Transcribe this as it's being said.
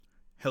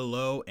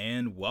Hello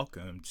and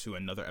welcome to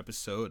another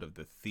episode of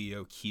the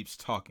Theo Keeps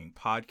Talking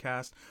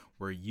podcast,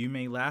 where you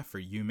may laugh or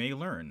you may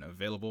learn.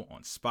 Available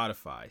on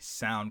Spotify,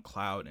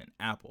 SoundCloud, and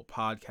Apple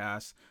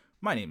Podcasts.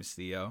 My name is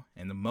Theo,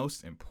 and the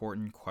most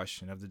important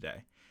question of the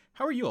day: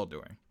 how are you all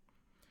doing?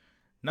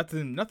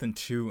 Nothing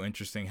too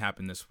interesting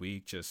happened this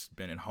week. Just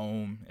been at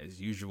home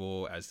as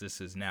usual, as this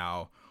is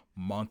now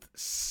month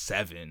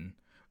 7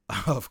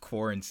 of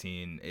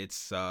quarantine.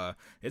 It's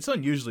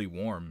unusually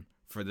warm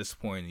for this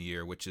point in the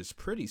year, which is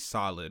pretty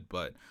solid,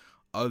 but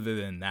other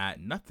than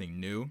that, nothing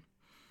new.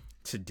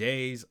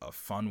 Today's a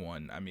fun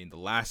one. I mean, the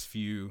last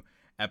few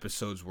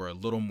episodes were a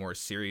little more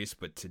serious,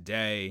 but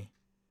today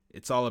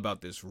it's all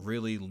about this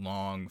really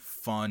long,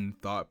 fun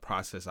thought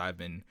process I've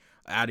been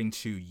adding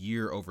to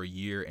year over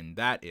year, and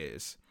that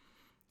is,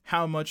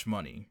 how much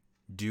money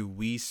do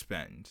we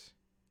spend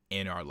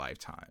in our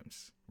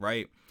lifetimes,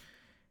 right?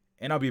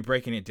 And I'll be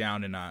breaking it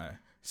down in a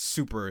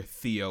super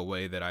Theo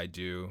way that I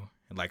do,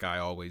 like I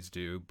always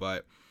do,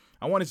 but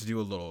I wanted to do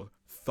a little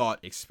thought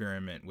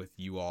experiment with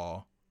you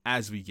all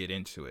as we get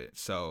into it.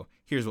 So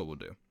here's what we'll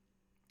do.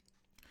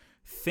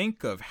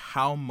 Think of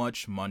how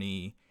much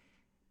money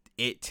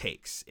it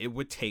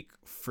would take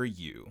for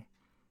you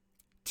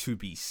to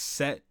be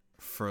set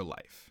for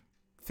life.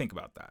 Think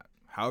about that.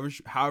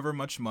 However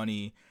much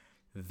money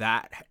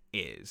that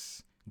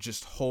is,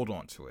 just hold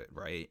on to it,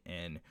 right?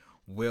 And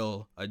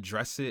we'll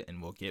address it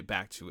and we'll get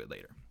back to it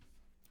later.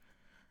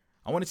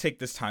 I want to take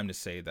this time to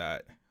say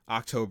that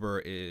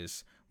October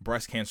is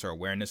Breast Cancer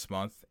Awareness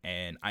Month,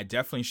 and I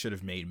definitely should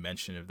have made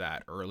mention of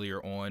that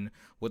earlier on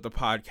with the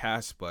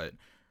podcast, but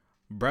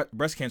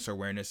breast cancer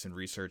awareness and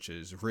research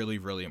is really,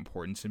 really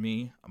important to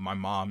me. My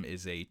mom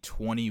is a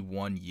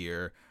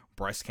 21-year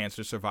breast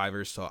cancer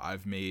survivor, so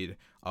I've made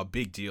a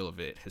big deal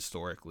of it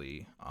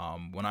historically.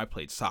 When I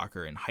played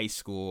soccer in high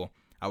school,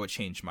 I would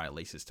change my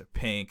laces to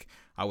pink.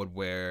 I would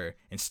wear,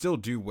 and still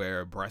do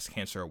wear, breast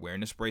cancer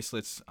awareness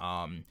bracelets.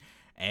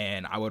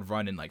 And I would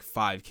run in like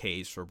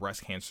 5Ks for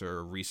breast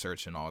cancer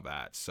research and all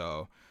that.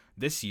 So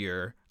this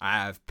year I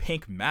have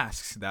pink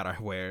masks that I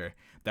wear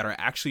that are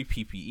actually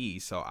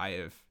PPE. So I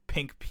have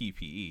pink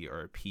PPE,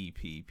 or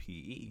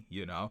PPPE,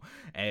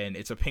 and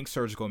it's a pink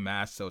surgical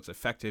mask. So it's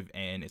effective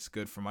and it's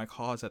good for my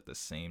cause at the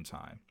same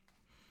time.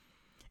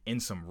 In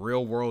some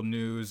real world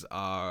news,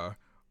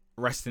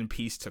 rest in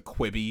peace to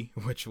Quibi,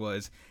 which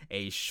was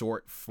a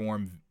short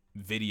form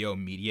video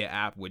media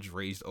app which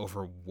raised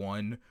over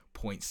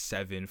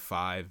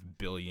 $1.75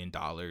 billion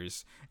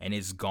and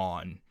is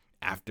gone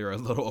after a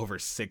little over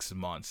 6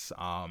 months.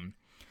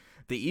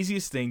 The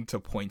easiest thing to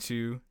point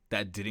to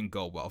that didn't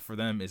go well for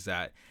them is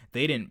that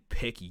they didn't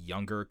pick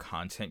younger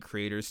content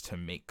creators to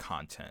make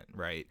content,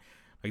 right?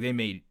 Like they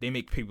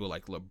make people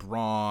like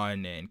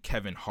LeBron and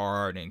Kevin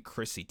Hart and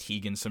Chrissy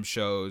Teigen some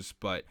shows,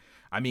 but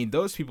I mean,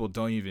 those people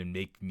don't even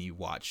make me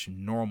watch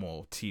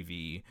normal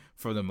TV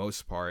for the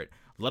most part,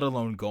 let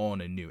alone go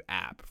on a new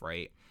app,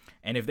 right?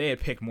 And if they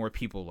had picked more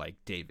people like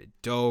David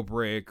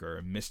Dobrik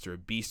or Mr.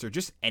 Beast or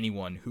just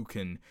anyone who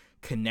can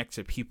connect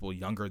to people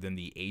younger than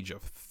the age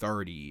of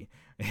 30,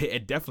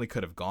 it definitely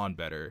could have gone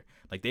better.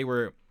 Like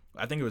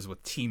I think it was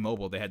with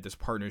T-Mobile, they had this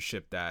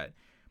partnership that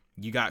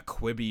you got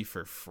Quibi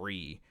for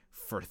free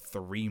for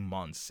 3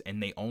 months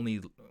and they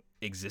only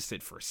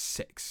existed for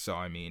 6. So,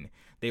 I mean,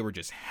 they were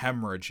just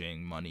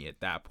hemorrhaging money at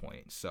that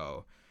point.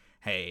 So,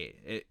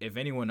 hey, if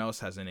anyone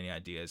else has any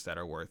ideas that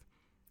are worth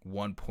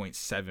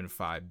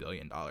 $1.75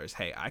 billion,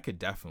 hey, I could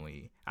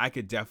definitely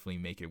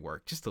make it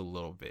work just a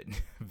little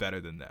bit better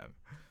than them.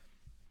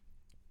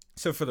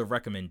 So for the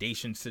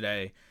recommendations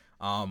today,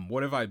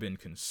 what have I been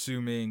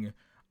consuming?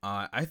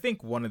 I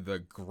think one of the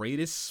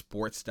greatest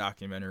sports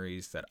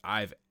documentaries that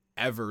I've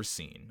ever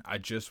seen, I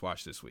just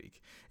watched this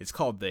week. It's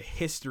called The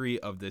History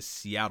of the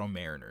Seattle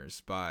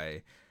Mariners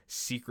by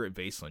Secret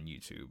Base on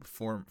YouTube,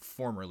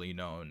 formerly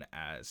known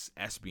as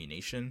SB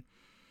Nation.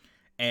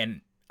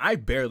 And I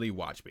barely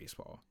watch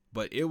baseball,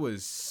 but it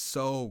was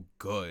so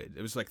good.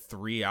 It was like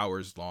 3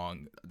 hours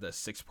long, the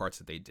 6 parts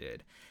that they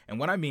did. And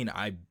when I mean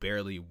I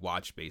barely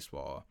watch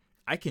baseball,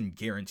 I can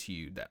guarantee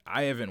you that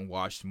I haven't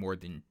watched more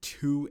than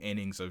 2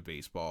 innings of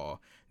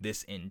baseball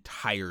this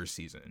entire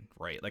season,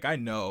 right? Like I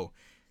know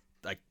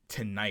like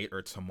tonight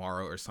or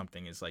tomorrow or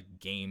something is like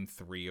game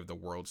 3 of the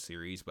World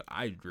Series, but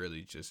I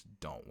really just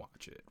don't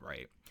watch it,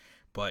 right?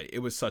 But it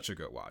was such a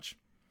good watch.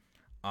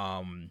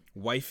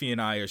 Wifey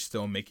and I are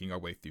still making our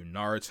way through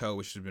Naruto,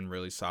 which has been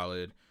really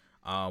solid.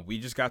 We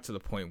just got to the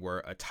point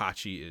where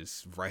Itachi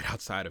is right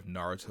outside of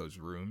Naruto's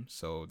room,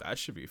 so that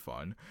should be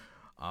fun.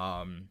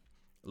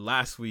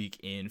 Last week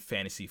in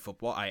fantasy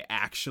football, I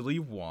actually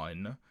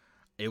won.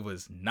 It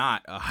was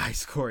not a high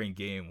scoring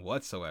game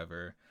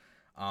whatsoever.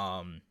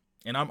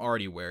 And I'm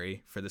already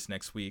wary for this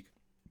next week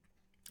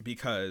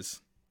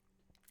because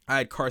I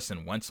had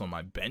Carson Wentz on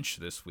my bench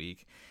this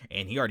week,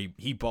 and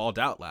he balled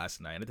out last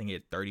night. I think he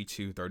had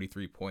 32,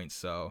 33 points,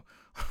 so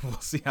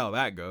we'll see how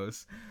that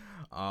goes.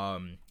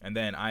 And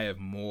then I have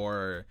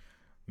more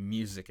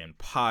music and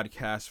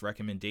podcast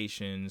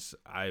recommendations.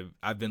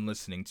 I've been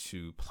listening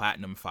to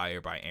Platinum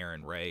Fire by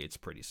Aaron Ray. It's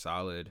pretty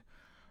solid.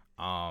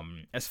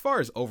 As far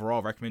as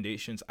overall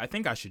recommendations, I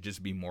think I should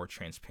just be more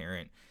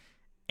transparent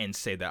and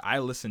say that I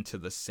listen to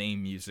the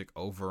same music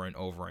over and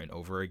over and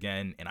over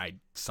again, and I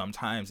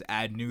sometimes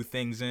add new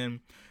things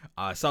in.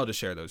 So I'll just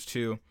share those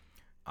too.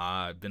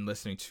 I've been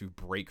listening to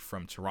Break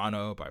from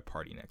Toronto by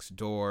Party Next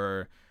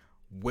Door,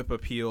 Whip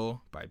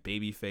Appeal by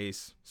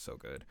Babyface, so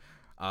good.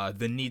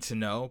 The Need to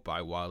Know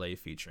by Wale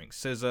featuring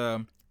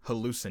SZA,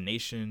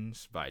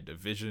 Hallucinations by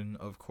Division,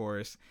 of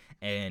course,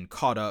 and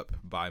Caught Up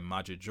by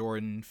Majid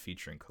Jordan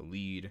featuring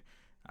Khalid.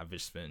 I've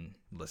just been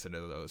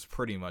listening to those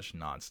pretty much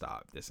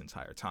nonstop this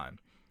entire time.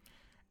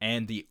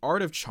 And The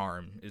Art of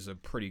Charm is a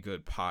pretty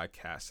good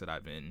podcast that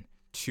I've been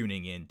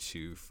tuning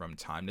into from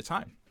time to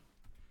time.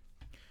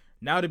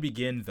 Now to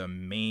begin the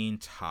main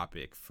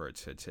topic for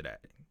today,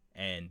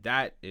 and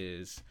that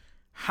is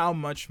how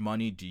much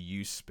money do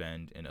you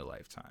spend in a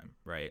lifetime,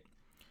 right?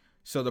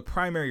 So the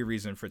primary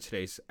reason for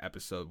today's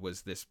episode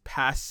was this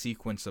past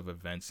sequence of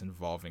events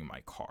involving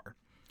my car.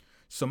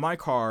 So my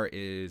car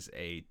is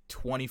a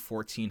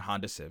 2014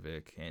 Honda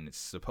Civic, and it's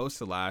supposed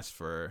to last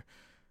for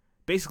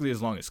basically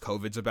as long as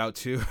COVID's about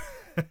to.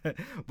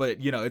 But,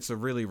 it's a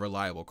really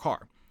reliable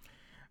car.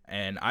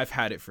 And I've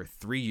had it for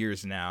 3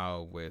 years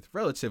now with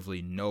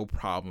relatively no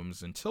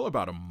problems until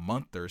about a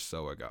month or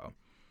so ago.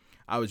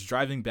 I was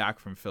driving back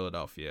from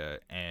Philadelphia,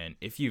 and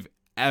if you've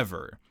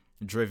ever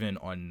driven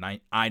on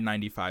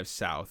I-95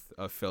 south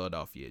of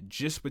Philadelphia,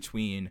 just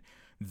between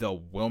the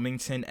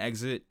Wilmington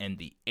exit and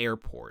the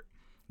airport,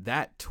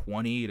 that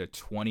 20 to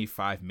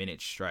 25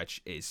 minute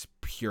stretch is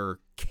pure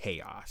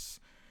chaos.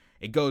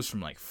 It goes from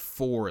like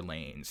 4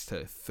 lanes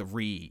to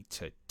 3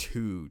 to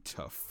 2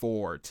 to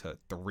 4 to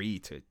 3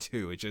 to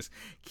 2. It just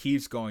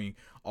keeps going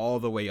all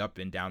the way up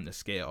and down the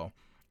scale.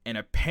 And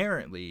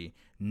apparently,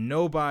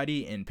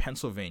 nobody in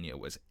Pennsylvania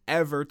was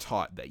ever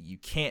taught that you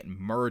can't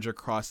merge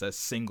across a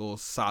single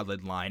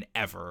solid line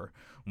ever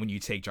when you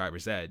take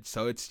driver's ed.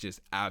 So it's just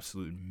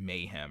absolute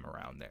mayhem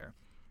around there.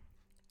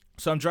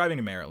 So I'm driving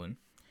to Maryland,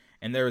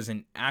 and there was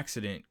an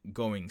accident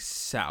going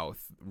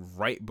south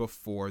right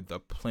before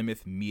the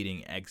Plymouth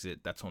Meeting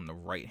exit that's on the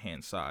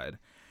right-hand side.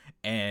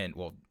 And,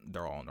 well,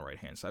 they're all on the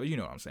right-hand side, but you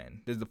know what I'm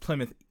saying. There's the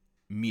Plymouth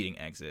Meeting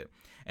exit,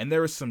 and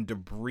there was some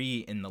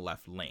debris in the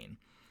left lane.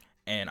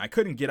 And I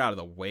couldn't get out of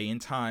the way in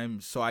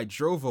time, so I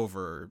drove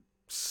over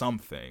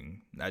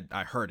something.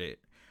 I heard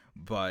it,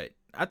 but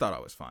I thought I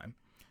was fine.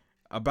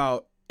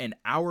 About an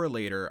hour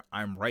later,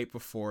 I'm right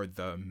before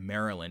the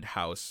Maryland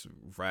House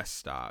rest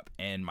stop,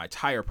 and my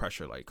tire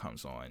pressure light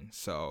comes on.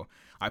 So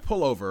I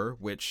pull over,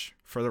 which,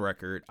 for the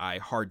record, I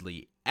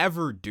hardly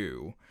ever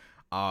do.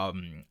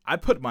 I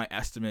put my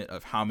estimate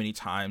of how many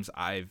times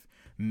I've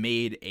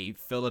made a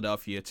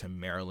Philadelphia to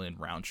Maryland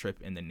round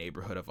trip in the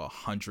neighborhood of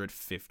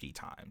 150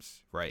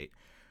 times, right?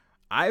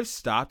 I've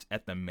stopped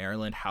at the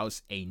Maryland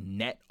House a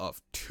net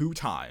of 2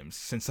 times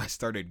since I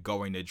started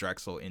going to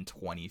Drexel in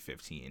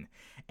 2015.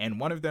 And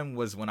one of them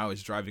was when I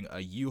was driving a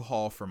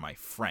U-Haul for my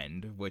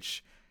friend,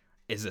 which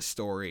is a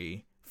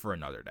story for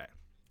another day.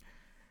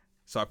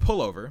 So I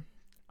pull over,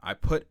 I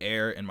put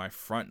air in my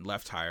front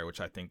left tire,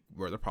 which I think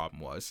where the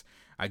problem was.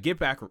 I get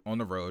back on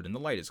the road and the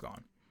light is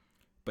gone.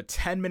 But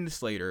 10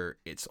 minutes later,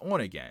 it's on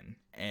again.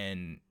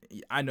 And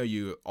I know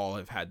you all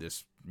have had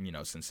this,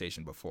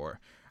 sensation before.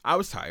 I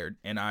was tired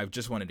and I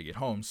just wanted to get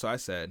home. So I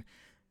said,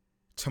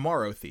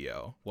 tomorrow,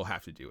 Theo, we'll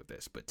have to deal with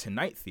this. But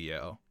tonight,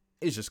 Theo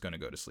is just going to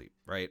go to sleep,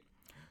 right?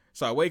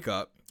 So I wake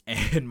up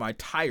and my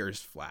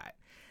tire's flat.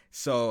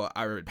 So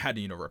I had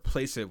to,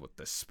 replace it with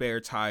the spare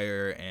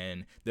tire,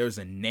 and there was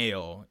a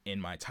nail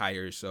in my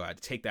tire. So I had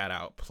to take that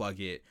out, plug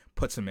it,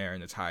 put some air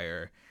in the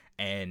tire.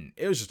 And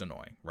it was just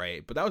annoying,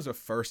 right? But that was the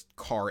first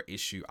car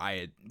issue I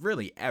had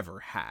really ever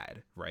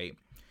had, right?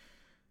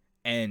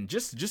 And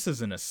just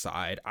as an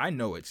aside, I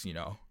know it's,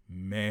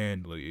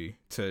 manly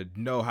to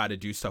know how to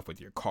do stuff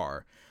with your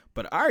car.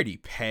 But I already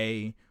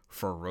pay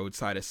for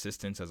roadside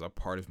assistance as a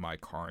part of my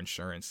car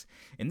insurance.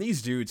 And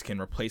these dudes can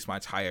replace my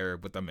tire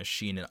with a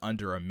machine in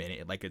under a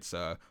minute, like it's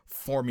a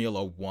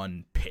Formula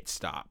One pit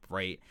stop,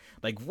 right?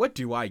 Like, what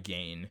do I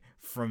gain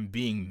from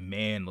being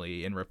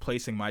manly and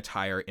replacing my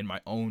tire in my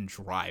own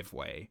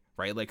driveway,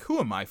 right? Like, who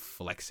am I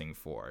flexing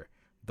for?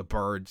 The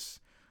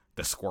birds?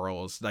 The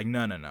squirrels? Like,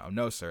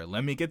 no, sir.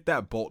 Let me get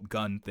that bolt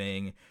gun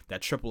thing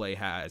that AAA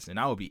has, and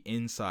I will be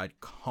inside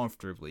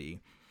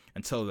comfortably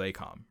until they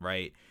come,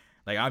 right?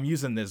 Like, I'm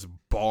using this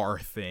bar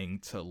thing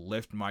to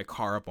lift my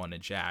car up on a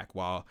jack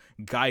while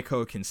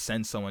Geico can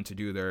send someone to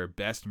do their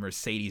best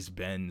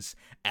Mercedes-Benz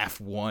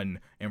F1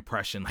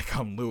 impression like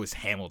I'm Lewis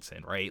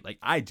Hamilton, right? Like,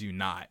 I do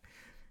not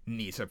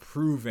need to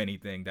prove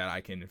anything that I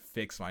can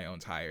fix my own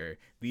tire.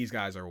 These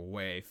guys are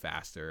way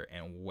faster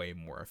and way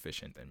more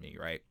efficient than me,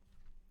 right?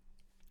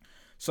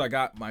 So I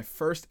got my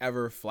first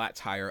ever flat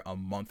tire a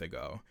month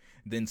ago.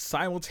 Then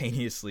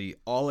simultaneously,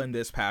 all in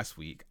this past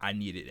week, I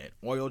needed an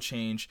oil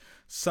change.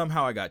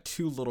 Somehow I got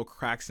 2 little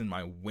cracks in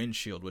my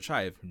windshield, which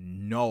I have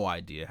no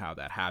idea how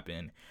that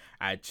happened.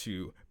 I had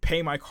to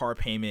pay my car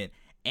payment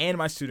and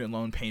my student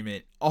loan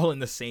payment all in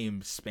the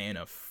same span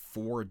of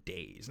 4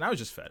 days. And I was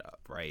just fed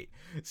up, right?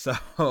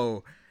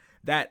 So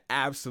that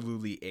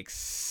absolutely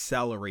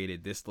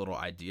accelerated this little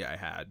idea I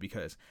had,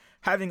 because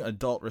having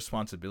adult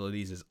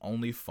responsibilities is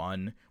only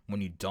fun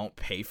when you don't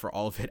pay for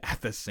all of it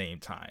at the same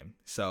time.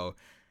 So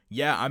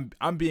yeah,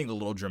 I'm being a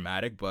little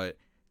dramatic, but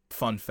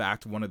fun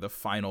fact, one of the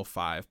final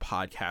 5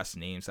 podcast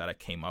names that I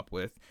came up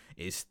with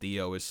is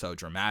Theo is So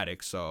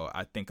Dramatic, so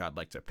I think I'd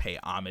like to pay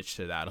homage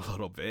to that a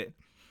little bit.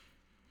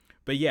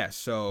 But yeah,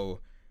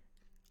 so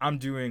I'm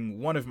doing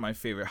one of my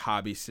favorite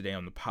hobbies today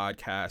on the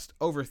podcast,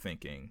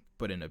 overthinking,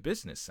 but in a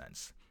business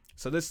sense.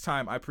 So this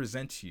time I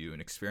present to you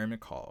an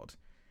experiment called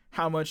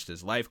How Much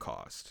Does Life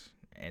Cost?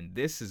 And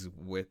this is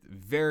with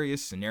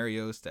various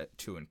scenarios that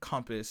to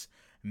encompass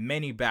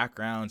many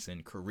backgrounds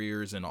and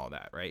careers and all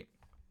that, right?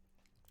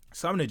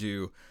 So I'm going to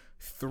do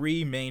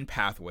 3 main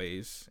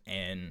pathways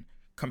and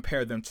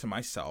compare them to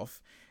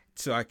myself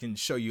so I can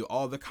show you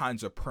all the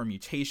kinds of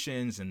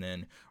permutations and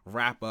then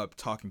wrap up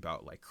talking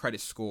about like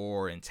credit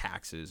score and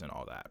taxes and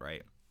all that,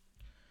 right?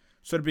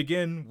 So to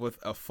begin with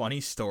a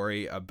funny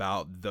story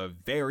about the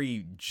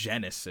very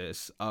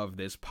genesis of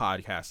this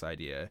podcast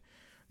idea,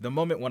 the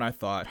moment when I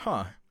thought,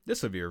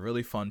 this would be a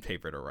really fun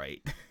paper to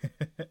write.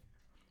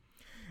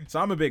 So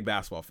I'm a big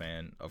basketball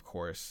fan, of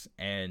course,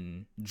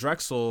 and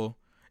Drexel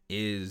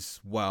is,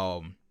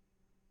 well,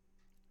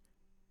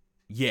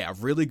 yeah,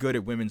 really good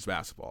at women's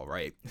basketball,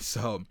 right?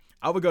 So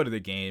I would go to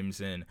the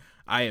games, and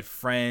I had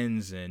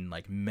friends and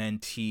like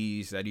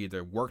mentees that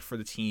either worked for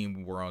the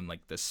team, were on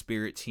like the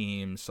spirit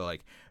team, so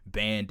like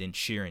band and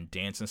cheer and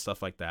dance and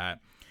stuff like that.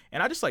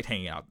 And I just liked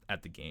hanging out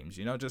at the games,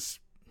 just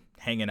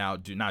hanging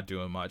out, not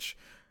doing much.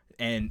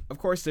 And of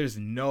course, there's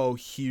no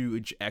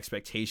huge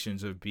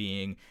expectations of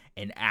being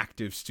an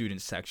active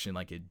student section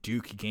like at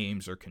Duke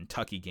games or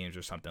Kentucky games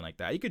or something like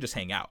that. You could just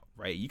hang out,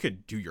 right? You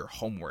could do your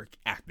homework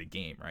at the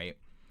game, right?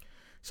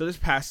 So this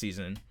past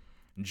season,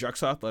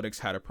 Drexel Athletics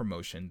had a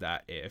promotion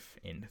that if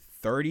in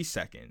 30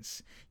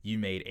 seconds you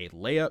made a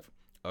layup,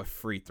 a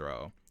free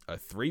throw, a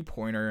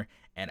 3-pointer,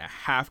 and a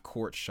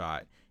half-court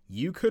shot,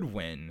 you could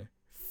win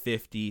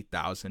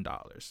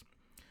 $50,000.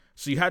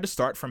 So you had to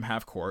start from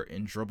half court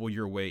and dribble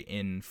your way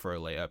in for a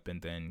layup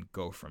and then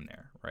go from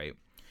there, right?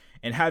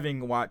 And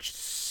having watched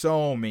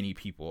so many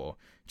people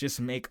just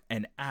make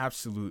an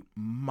absolute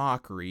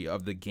mockery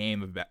of the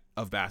game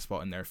of basketball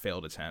in their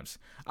failed attempts,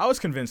 I was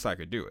convinced I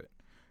could do it.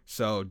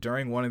 So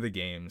during one of the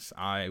games,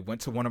 I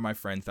went to one of my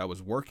friends that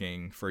was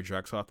working for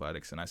Drexel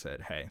Athletics, and I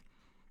said, hey,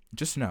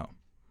 just know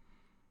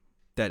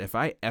that if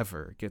I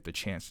ever get the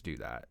chance to do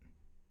that,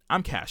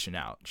 I'm cashing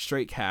out.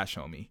 Straight cash,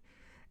 homie.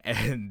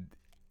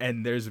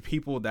 And there's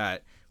people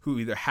that who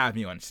either have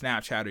me on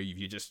Snapchat or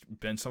you've just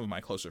been some of my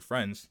closer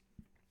friends.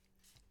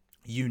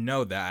 You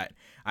know that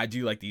I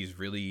do like these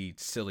really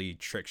silly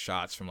trick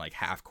shots from like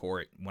half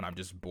court when I'm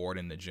just bored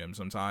in the gym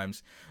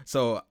sometimes.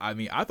 So, I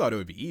mean, I thought it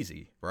would be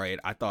easy, right?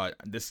 I thought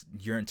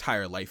your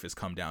entire life has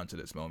come down to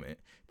this moment.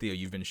 Theo,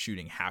 you've been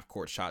shooting half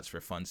court shots for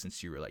fun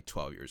since you were like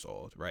 12 years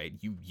old, right?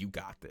 You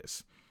got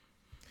this.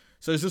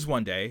 So there's this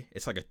one day,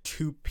 it's like a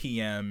 2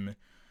 p.m.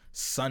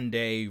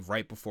 Sunday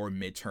right before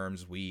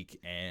midterms week,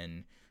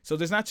 and so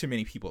there's not too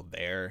many people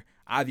there.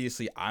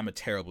 Obviously, I'm a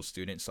terrible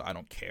student, so I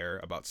don't care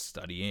about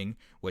studying,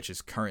 which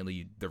is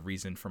currently the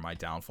reason for my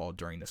downfall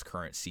during this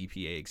current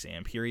CPA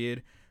exam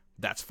period.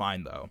 That's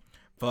fine though.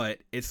 But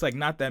it's like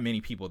not that many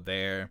people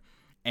there,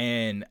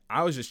 and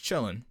I was just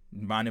chilling,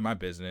 minding my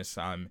business.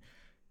 I'm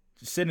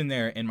sitting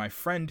there, and my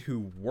friend who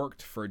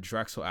worked for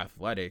Drexel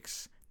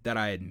Athletics that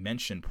I had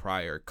mentioned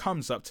prior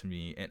comes up to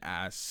me and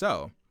asks,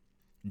 so,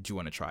 do you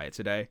want to try it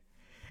today?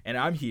 And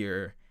I'm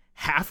here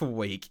half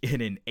awake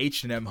in an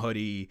H&M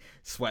hoodie,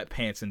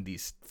 sweatpants, and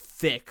these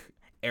thick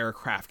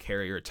aircraft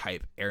carrier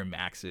type Air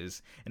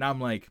Maxes. And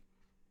I'm like,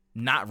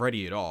 not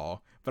ready at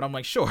all. But I'm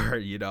like,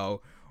 sure,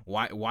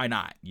 why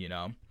not,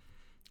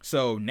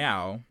 So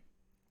now,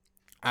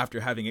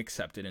 after having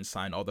accepted and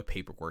signed all the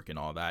paperwork and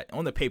all that,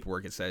 on the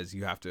paperwork it says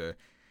you have to,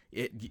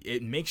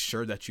 it makes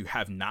sure that you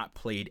have not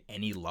played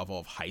any level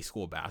of high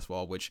school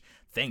basketball, which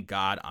thank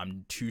God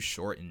I'm too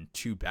short and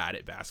too bad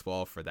at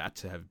basketball for that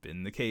to have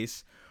been the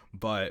case.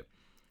 But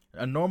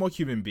a normal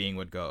human being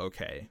would go,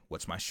 okay,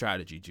 what's my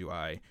strategy? Do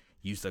I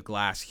use the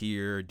glass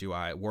here?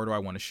 Where do I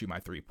want to shoot my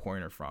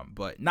 3-pointer from?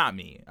 But not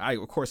me.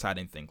 Of course I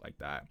didn't think like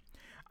that.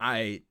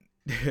 I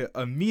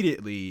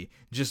immediately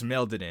just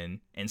mailed it in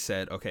and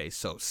said, okay,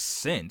 so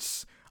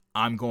since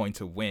I'm going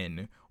to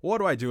win, what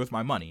do I do with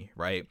my money,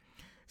 right?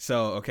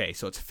 So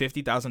it's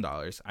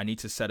 $50,000. I need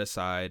to set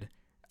aside,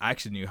 I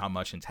actually knew how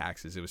much in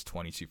taxes. It was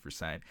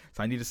 22%.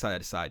 So I need to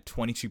set aside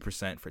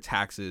 22% for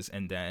taxes,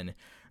 and then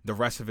the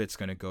rest of it's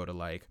going to go to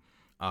like,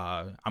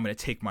 I'm going to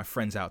take my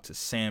friends out to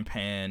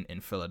Sampan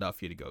in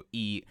Philadelphia to go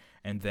eat,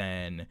 and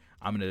then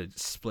I'm going to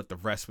split the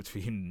rest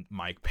between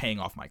my paying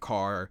off my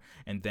car,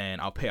 and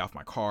then I'll pay off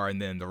my car,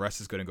 and then the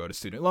rest is going to go to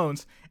student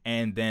loans,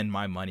 and then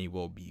my money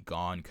will be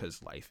gone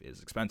because life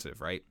is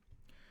expensive, right?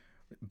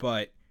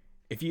 But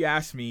if you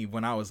asked me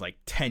when I was like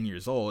 10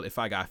 years old, if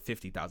I got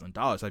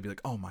 $50,000, I'd be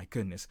like, oh my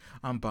goodness,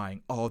 I'm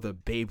buying all the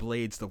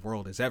Beyblades the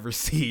world has ever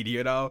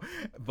seen,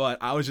 But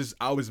I was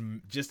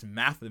just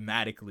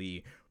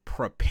mathematically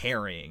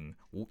preparing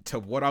to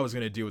what I was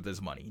going to do with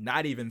this money,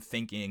 not even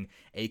thinking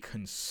a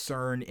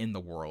concern in the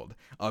world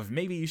of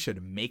maybe you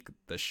should make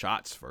the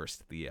shots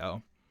first,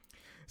 Theo.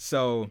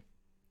 So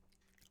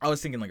I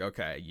was thinking like,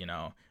 okay,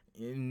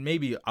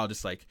 maybe I'll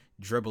just like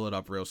dribble it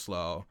up real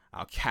slow.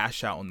 I'll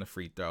cash out on the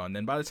free throw. And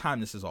then by the time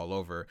this is all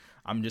over,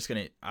 I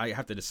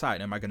have to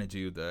decide, am I going to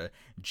do the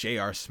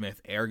J.R.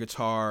 Smith air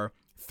guitar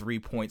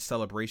 3-point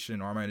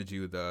celebration, or am I going to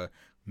do the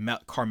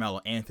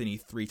Carmelo Anthony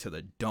 3 to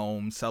the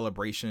dome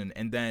celebration?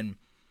 And then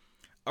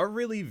a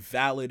really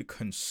valid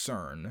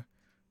concern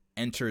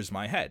enters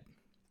my head.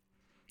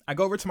 I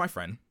go over to my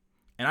friend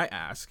and I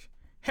ask,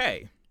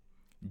 hey,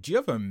 do you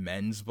have a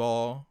men's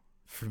ball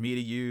for me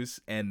to use?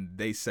 And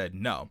they said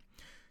no.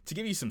 To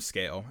give you some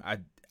scale,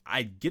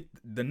 I get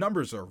the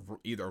numbers are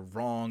either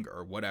wrong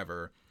or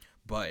whatever,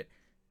 but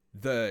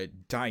the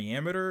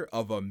diameter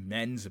of a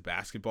men's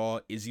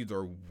basketball is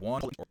either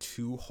 1 or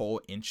 2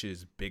 whole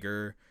inches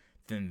bigger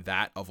than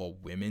that of a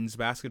women's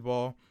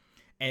basketball.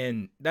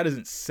 And that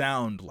doesn't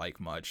sound like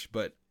much,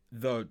 but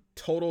the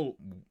total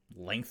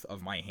length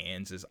of my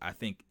hands is, I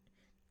think,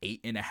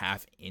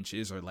 8.5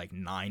 inches or like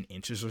 9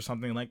 inches or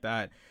something like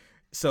that.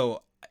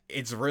 So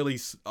it's really,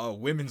 a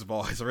women's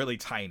ball is really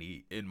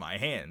tiny in my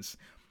hands.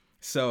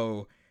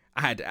 So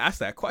I had to ask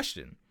that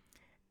question.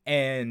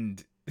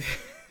 And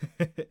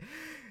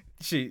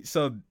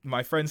so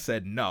my friend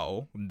said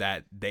no,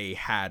 that they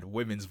had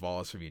women's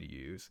balls for me to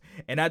use.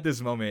 And at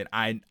this moment,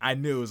 I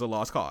knew it was a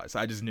lost cause.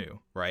 I just knew,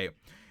 right?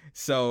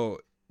 So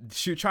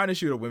trying to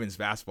shoot a women's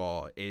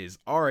basketball is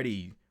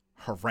already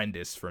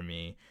horrendous for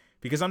me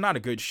because I'm not a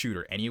good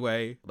shooter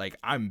anyway. Like,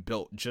 I'm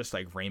built just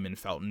like Raymond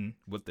Felton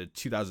with the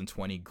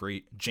 2020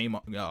 great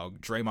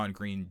Draymond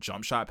Green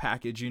jump shot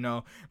package,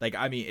 Like,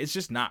 I mean, it's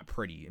just not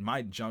pretty.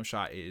 My jump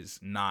shot is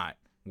not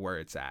where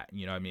it's at,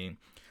 you know what I mean?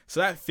 So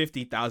that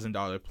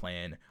 $50,000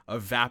 plan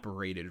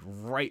evaporated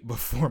right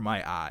before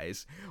my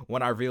eyes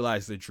when I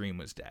realized the dream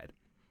was dead.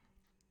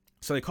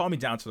 So they called me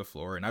down to the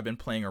floor, and I've been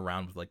playing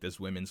around with like this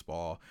women's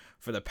ball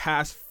for the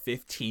past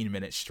 15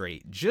 minutes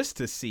straight just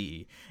to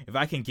see if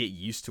I can get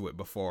used to it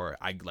before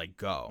I like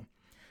go.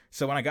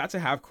 So when I got to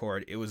half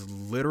court, it was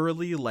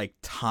literally like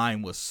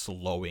time was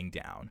slowing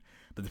down.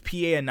 But the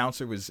PA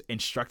announcer was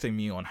instructing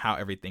me on how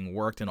everything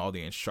worked and all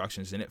the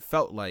instructions, and it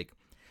felt like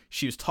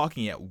she was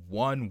talking at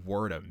 1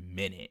 word a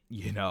minute,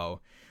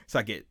 So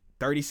I get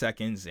 30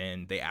 seconds,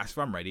 and they ask if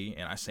I'm ready,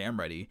 and I say I'm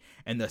ready.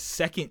 And the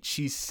second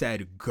she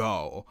said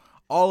go,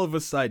 all of a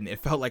sudden, it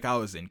felt like I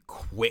was in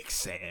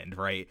quicksand,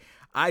 right?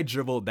 I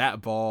dribbled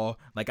that ball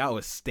like I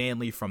was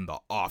Stanley from The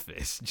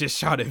Office, just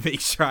trying to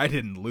make sure I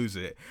didn't lose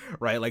it,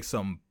 right? Like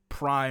some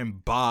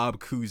prime Bob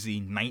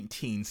Cousy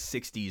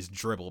 1960s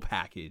dribble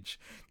package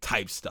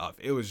type stuff.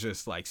 It was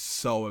just like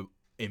so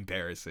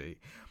embarrassing.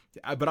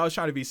 But I was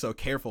trying to be so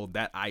careful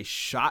that I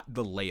shot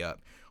the layup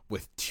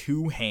with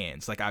 2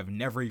 hands, like I've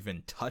never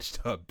even touched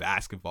a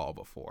basketball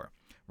before,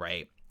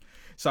 right?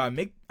 So I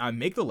make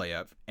the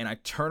layup, and I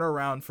turn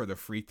around for the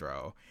free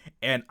throw,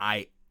 and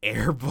I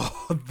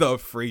airball the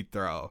free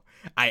throw.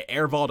 I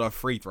airballed a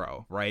free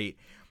throw, right?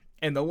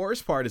 And the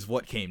worst part is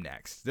what came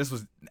next. This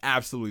was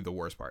absolutely the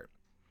worst part.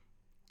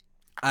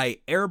 I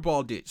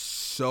airballed it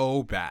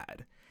so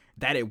bad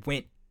that it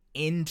went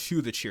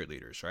into the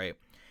cheerleaders, right?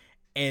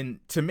 And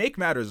to make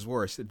matters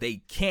worse,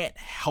 they can't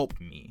help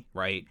me,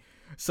 right?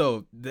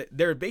 So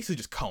they're basically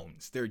just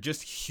cones. They're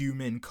just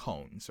human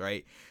cones,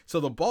 right? So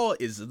the ball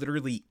is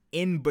literally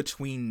in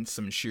between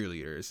some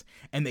cheerleaders,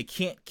 and they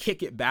can't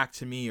kick it back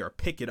to me or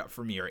pick it up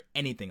for me or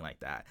anything like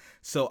that.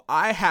 So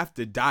I have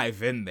to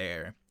dive in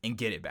there and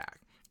get it back.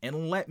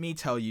 And let me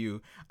tell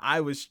you, I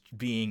was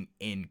being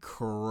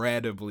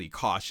incredibly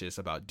cautious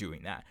about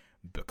doing that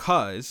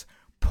because,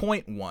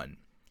 point 1,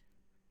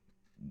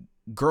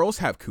 girls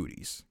have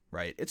cooties.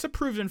 Right? It's a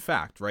proven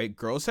fact, right?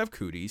 Girls have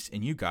cooties,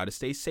 and you got to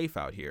stay safe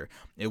out here.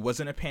 It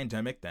wasn't a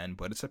pandemic then,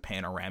 but it's a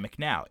panoramic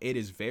now. It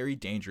is very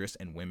dangerous,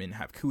 and women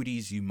have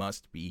cooties. You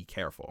must be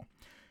careful.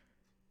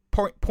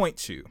 Point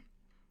 2,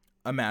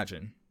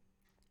 imagine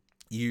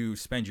you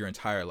spend your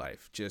entire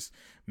life just,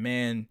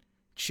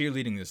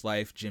 cheerleading is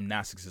life,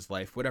 gymnastics is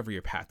life, whatever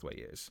your pathway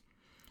is.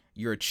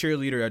 You're a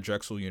cheerleader at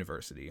Drexel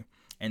University,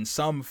 and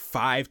some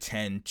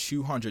 5'10",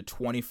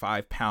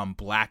 225-pound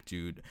black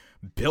dude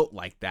built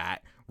like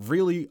that,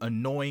 really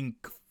annoying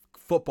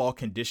football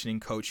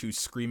conditioning coach who's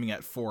screaming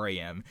at 4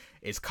 a.m.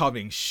 is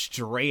coming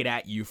straight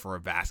at you for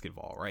a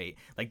basketball, right?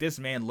 Like, this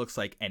man looks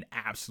like an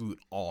absolute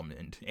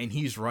almond, and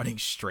he's running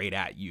straight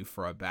at you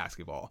for a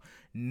basketball.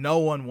 No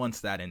one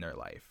wants that in their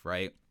life,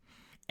 right?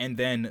 And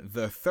then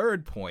the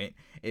third point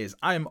is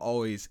I'm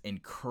always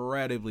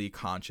incredibly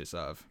conscious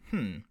of,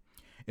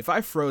 if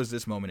I froze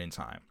this moment in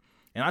time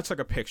and I took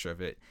a picture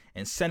of it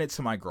and sent it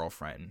to my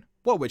girlfriend,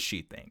 what would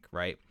she think,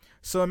 right?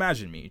 So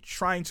imagine me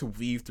trying to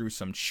weave through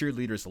some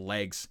cheerleaders'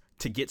 legs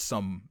to get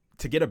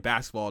a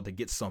basketball to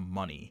get some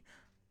money.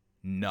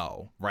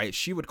 No, right?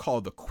 She would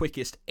call the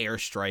quickest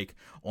airstrike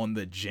on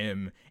the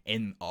gym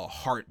in a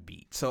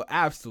heartbeat. So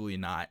absolutely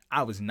not.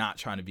 I was not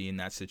trying to be in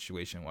that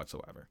situation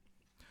whatsoever.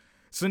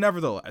 So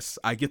nevertheless,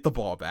 I get the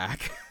ball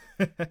back.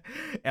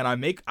 and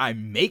I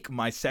make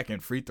my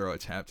second free throw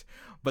attempt,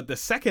 but the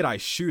second I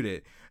shoot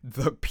it,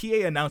 the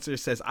PA announcer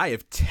says I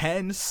have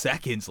 10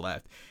 seconds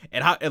left.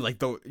 And like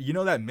the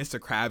that Mr.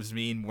 Krabs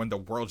meme when the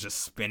world's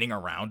just spinning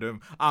around him.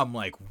 I'm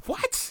like,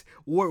 what?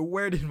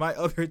 Where did my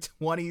other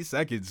 20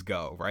 seconds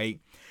go, right?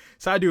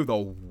 So I do the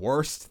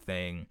worst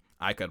thing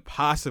I could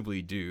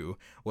possibly do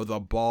with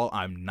a ball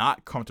I'm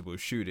not comfortable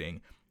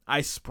shooting.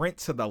 I sprint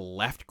to the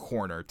left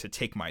corner to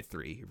take my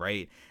three,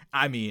 right?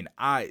 I mean,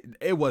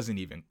 it wasn't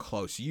even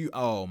close.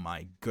 Oh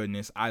my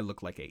goodness, I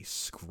look like a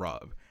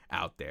scrub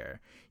out there.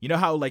 You know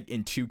how like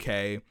in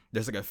 2K,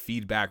 there's like a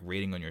feedback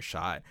rating on your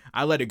shot?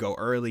 I let it go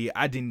early.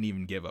 I didn't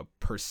even give a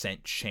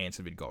 % chance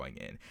of it going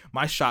in.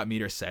 My shot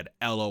meter said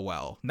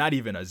LOL, not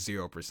even a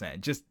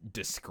 0%, just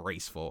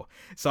disgraceful.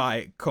 So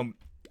I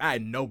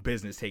had no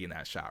business taking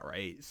that shot,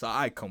 right? So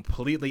I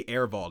completely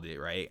airballed it,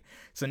 right?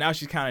 So now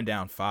she's counting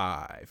down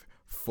 5,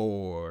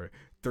 4,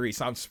 3.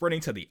 So I'm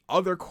sprinting to the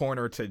other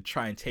corner to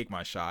try and take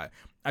my shot.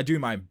 I do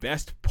my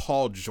best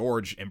Paul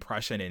George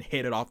impression and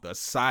hit it off the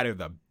side of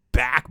the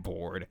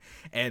backboard,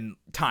 and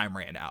time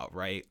ran out,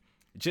 right?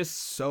 Just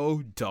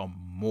so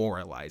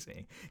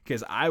demoralizing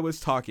because I was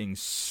talking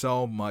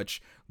so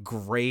much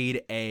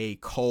grade A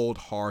cold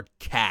hard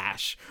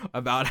cash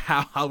about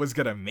how I was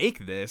gonna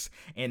make this,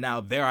 and now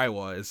there I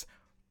was,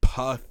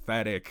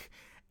 pathetic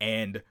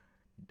and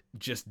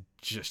just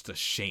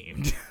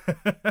ashamed.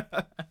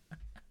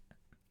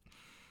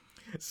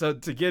 So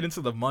to get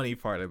into the money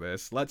part of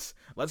this, let's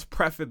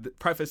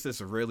preface this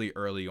really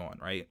early on,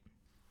 right?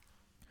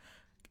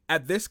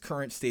 At this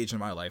current stage in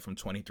my life, I'm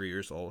 23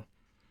 years old,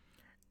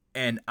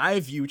 and I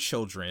view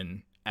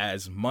children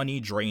as money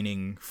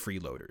draining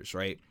freeloaders,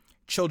 right?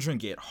 Children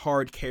get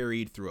hard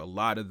carried through a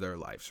lot of their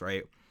lives,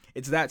 right?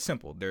 It's that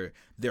simple.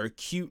 They're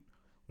cute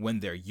when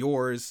they're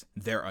yours,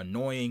 they're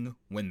annoying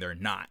when they're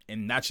not.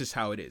 And that's just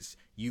how it is.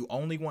 You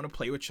only want to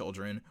play with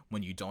children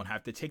when you don't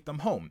have to take them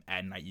home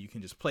at night. You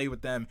can just play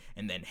with them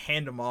and then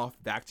hand them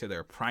off back to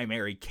their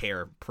primary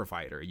care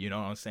provider. You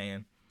know what I'm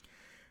saying?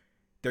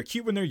 They're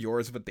cute when they're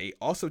yours, but they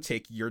also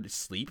take your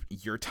sleep,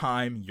 your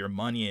time, your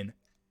money, and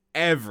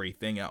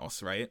everything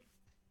else, right?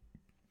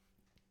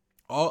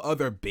 All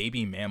other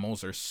baby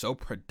mammals are so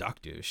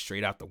productive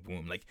straight out the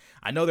womb. Like,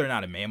 I know they're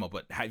not a mammal,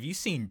 but have you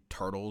seen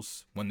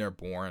turtles when they're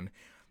born?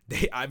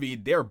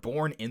 They're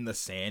born in the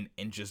sand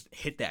and just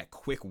hit that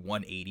quick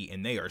 180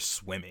 and they are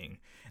swimming.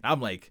 And I'm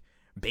like,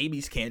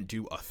 babies can't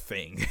do a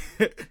thing.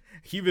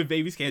 Human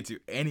babies can't do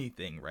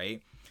anything,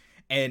 right?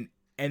 And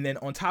then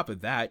on top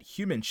of that,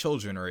 human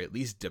children are at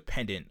least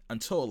dependent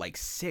until like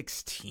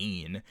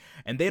 16,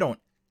 and they don't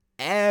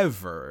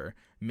ever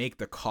make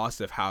the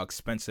cost of how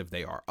expensive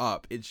they are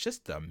up. It's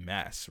just a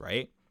mess,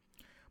 right?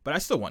 But I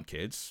still want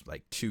kids,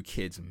 like 2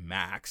 kids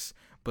max,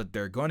 but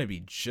they're going to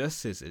be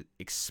just as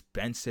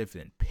expensive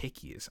and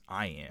picky as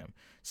I am.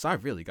 So I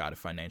really got to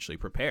financially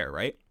prepare,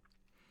 right?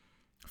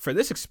 For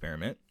this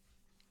experiment,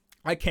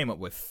 I came up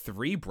with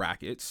 3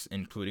 brackets,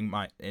 including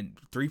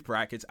 3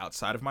 brackets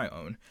outside of my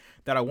own,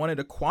 that I wanted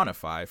to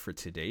quantify for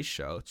today's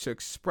show to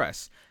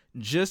express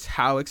just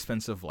how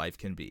expensive life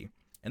can be.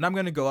 And I'm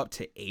going to go up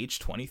to age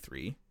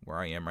 23, where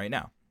I am right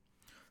now.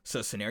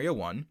 So scenario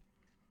 1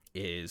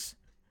 is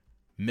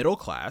middle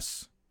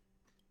class,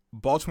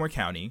 Baltimore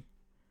County,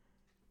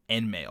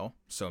 and male.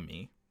 So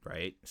me,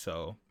 right?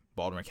 So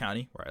Baltimore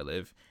County, where I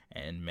live,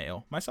 and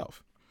male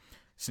myself.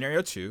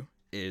 Scenario 2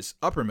 is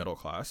upper middle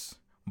class,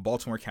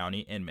 Baltimore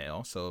County, and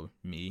male. So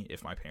me,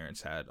 if my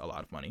parents had a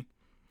lot of money.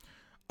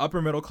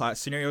 Upper middle class,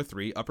 scenario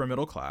 3, upper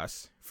middle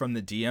class from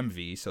the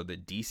DMV, so the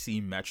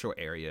DC metro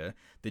area.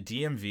 The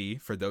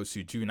DMV, for those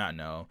who do not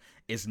know,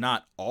 is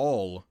not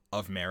all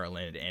of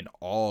Maryland and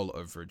all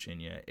of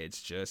Virginia.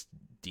 It's just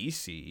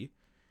DC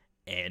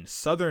and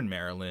Southern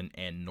Maryland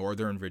and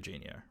Northern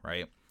Virginia,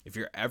 right? If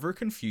you're ever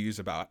confused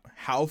about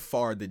how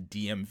far the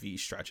DMV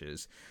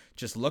stretches,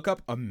 just look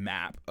up a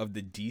map of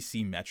the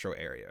DC metro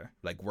area,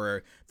 like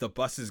where the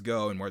buses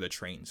go and where the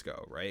trains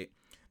go, right?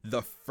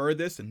 The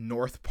furthest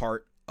north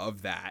part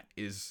of that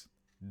is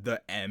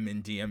the M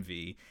in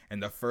DMV,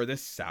 and the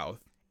furthest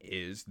south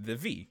is the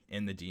V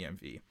in the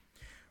DMV.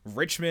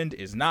 Richmond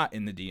is not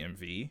in the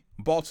DMV.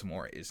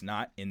 Baltimore is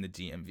not in the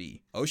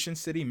DMV. Ocean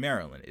City,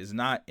 Maryland is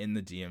not in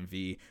the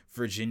DMV.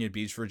 Virginia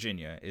Beach,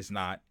 Virginia is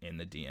not in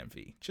the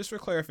DMV. Just for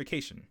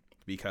clarification,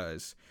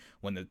 because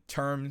when the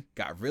term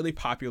got really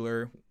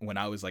popular when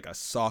I was like a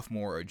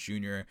sophomore or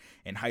junior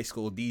in high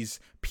school, these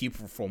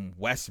people from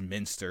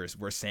Westminster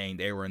were saying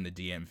they were in the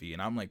DMV.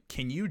 And I'm like,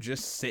 can you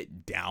just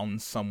sit down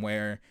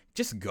somewhere?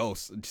 Just go.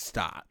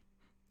 Stop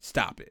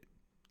it.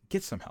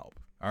 Get some help.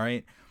 All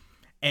right.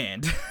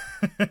 And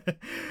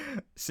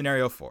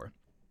scenario 4,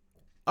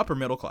 upper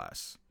middle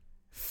class,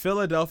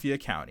 Philadelphia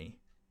County,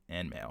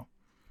 and male,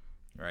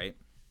 right?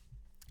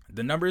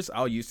 The numbers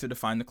I'll use to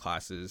define the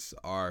classes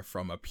are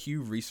from a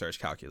Pew Research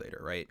calculator,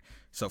 right?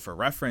 So for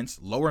reference,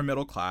 lower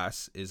middle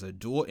class is a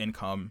dual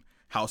income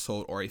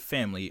household or a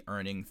family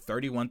earning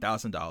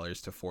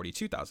 $31,000 to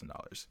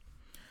 $42,000.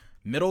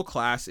 Middle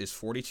class is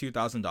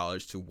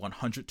 $42,000 to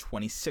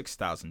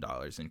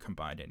 $126,000 in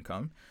combined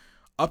income.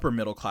 Upper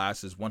middle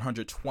class is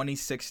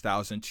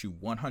 $126,000 to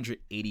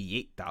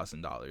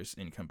 $188,000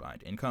 in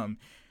combined income,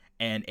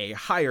 and a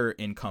higher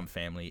income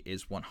family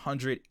is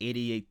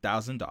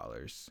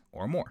 $188,000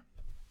 or more.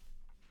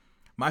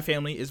 My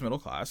family is middle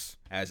class,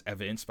 as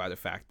evidenced by the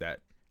fact that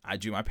I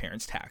do my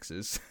parents'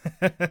 taxes,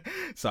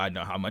 so I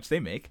know how much they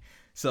make.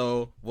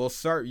 So we'll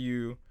start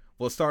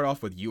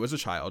off with you as a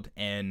child,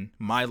 and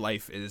my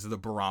life is the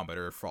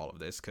barometer for all of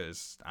this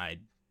because I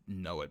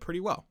know it pretty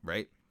well,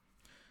 right?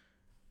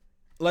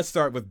 Let's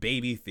start with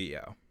baby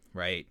Theo,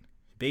 right?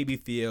 Baby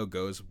Theo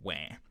goes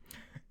wham.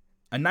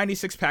 A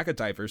 96 pack of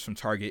diapers from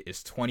Target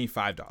is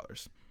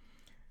 $25.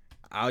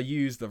 I'll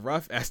use the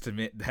rough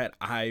estimate that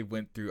I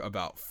went through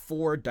about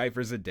 4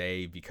 diapers a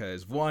day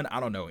because 1,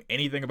 I don't know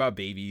anything about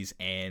babies,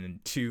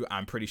 and 2,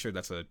 I'm pretty sure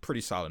that's a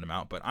pretty solid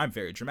amount, but I'm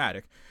very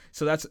dramatic.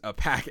 So that's a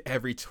pack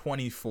every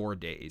 24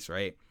 days,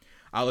 right?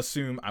 I'll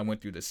assume I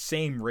went through the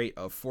same rate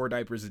of 4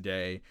 diapers a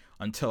day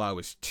until I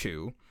was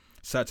 2.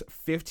 So that's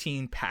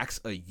 15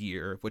 packs a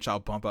year, which I'll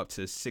bump up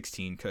to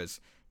 16 because,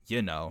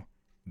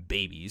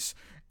 babies.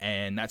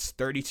 And that's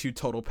 32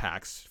 total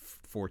packs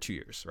for 2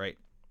 years, right?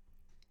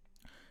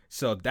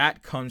 So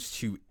that comes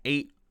to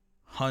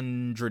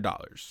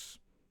 $800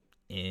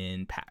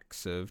 in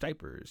packs of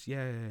diapers.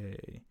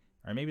 Yay.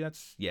 Or maybe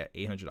that's,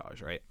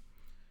 $800, right?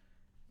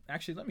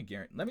 Actually, let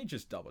me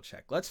just double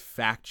check. Let's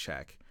fact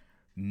check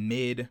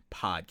mid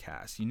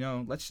podcast.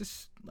 Let's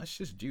just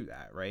do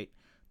that, right?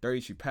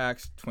 32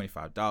 packs,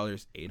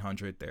 $25,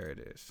 800. There it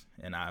is.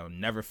 And I'll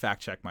never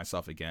fact check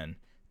myself again.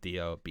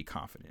 Theo, be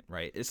confident,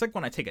 right? It's like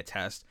when I take a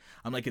test,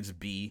 I'm like, it's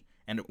B.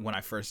 And when I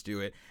first do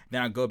it,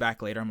 then I go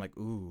back later, I'm like,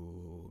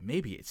 ooh,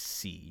 maybe it's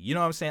C. You know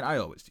what I'm saying? I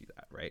always do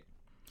that, right?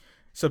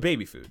 So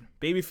baby food.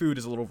 Baby food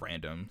is a little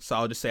random. So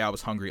I'll just say I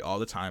was hungry all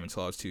the time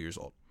until I was 2 years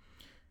old.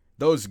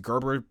 Those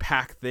Gerber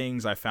pack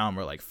things I found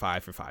were like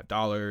 5 for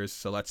 $5.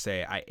 So let's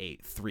say I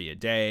ate 3 a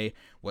day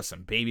with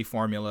some baby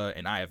formula,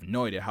 and I have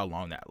no idea how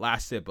long that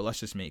lasted, but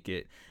let's just make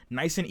it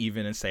nice and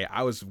even and say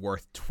I was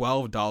worth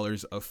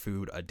 $12 of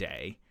food a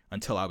day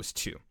until I was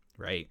 2,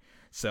 right?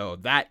 So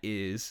that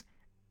is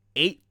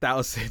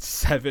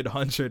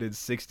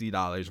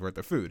 $8,760 worth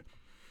of food.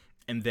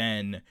 And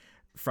then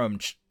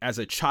as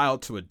a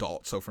child to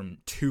adult, so from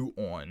 2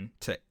 on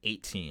to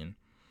 18,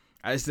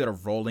 I just did a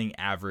rolling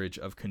average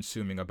of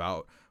consuming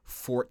about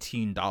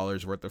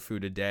 $14 worth of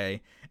food a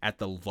day at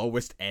the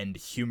lowest end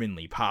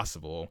humanly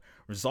possible,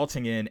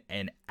 resulting in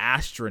an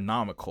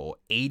astronomical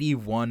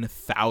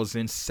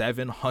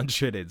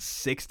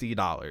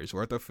 $81,760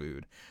 worth of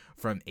food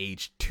from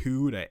age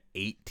 2 to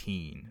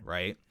 18,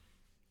 right?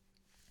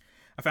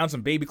 I found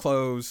some baby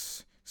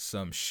clothes,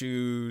 some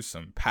shoes,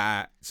 some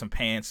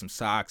pants, some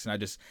socks, and I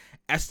just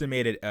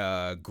estimated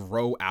a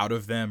grow out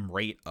of them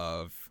rate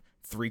of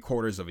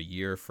 3/4 of a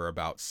year for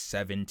about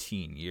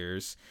 17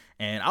 years.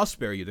 And I'll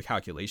spare you the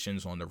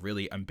calculations on the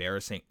really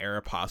embarrassing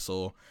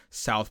Aeropostale,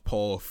 South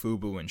Pole,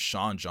 FUBU, and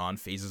Sean John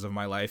phases of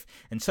my life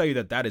and tell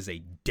you that is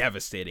a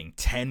devastating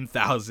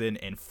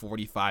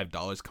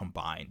 $10,045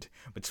 combined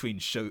between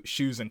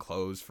shoes and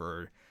clothes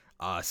for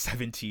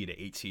 17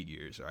 to 18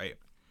 years, right?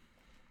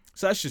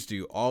 So let's just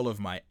do all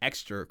of my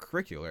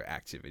extracurricular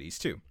activities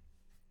too.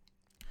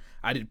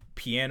 I did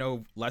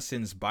piano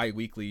lessons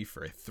bi-weekly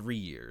for 3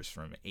 years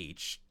from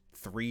age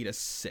 3 to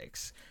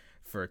 6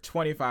 for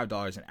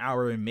 $25 an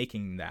hour,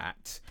 making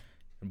that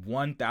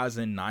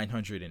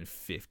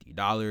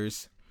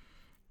 $1,950.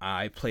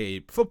 I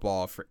played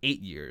football for 8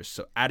 years,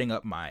 so adding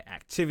up my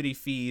activity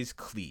fees,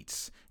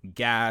 cleats,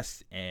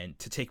 gas, and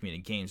to take me to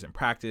games and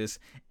practice,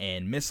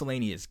 and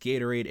miscellaneous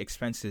Gatorade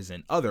expenses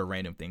and other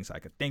random things I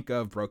could think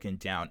of, broken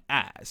down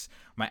as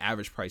my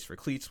average price for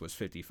cleats was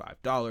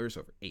 $55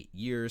 over 8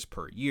 years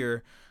per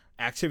year.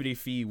 Activity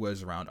fee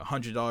was around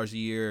 $100 a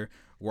year.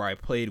 Where I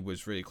played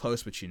was really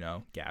close, but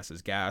gas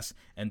is gas.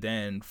 And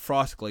then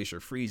Frost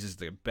Glacier Freeze is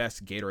the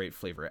best Gatorade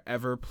flavor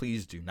ever.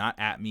 Please do not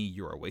at me.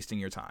 You are wasting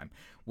your time.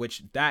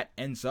 Which that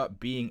ends up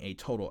being a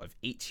total of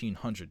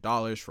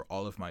 $1,800 for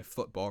all of my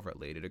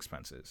football-related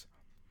expenses.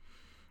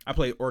 I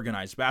played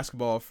organized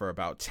basketball for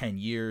about 10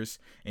 years.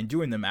 And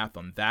doing the math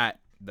on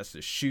that's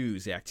the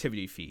shoes, the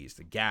activity fees,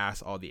 the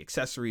gas, all the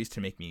accessories to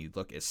make me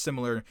look as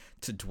similar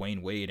to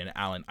Dwayne Wade and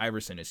Allen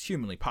Iverson as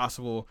humanly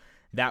possible.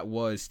 That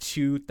was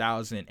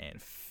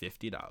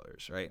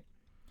 $2,050, right?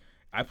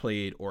 I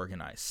played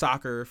organized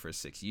soccer for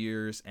 6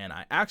 years, and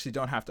I actually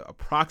don't have to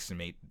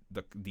approximate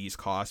these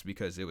costs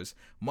because it was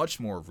much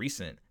more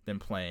recent than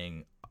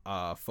playing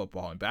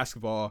football and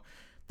basketball.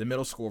 The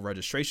middle school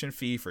registration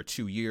fee for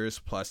 2 years,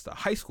 plus the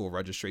high school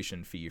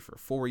registration fee for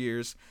 4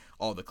 years.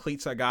 All the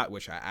cleats I got,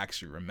 which I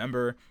actually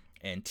remember,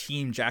 and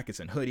team jackets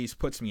and hoodies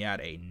puts me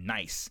at a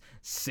nice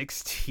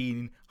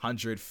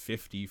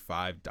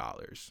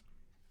 $1,655.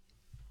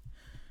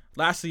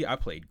 Lastly, I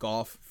played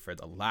golf for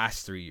the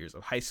last 3 years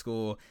of high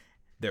school.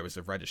 There was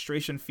the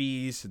registration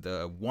fees,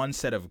 the one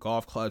set of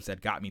golf clubs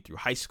that got me through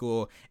high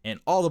school, and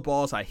all the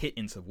balls I hit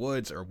into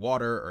woods or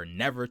water are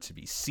never to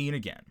be seen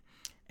again.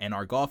 And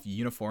our golf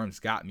uniforms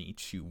got me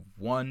to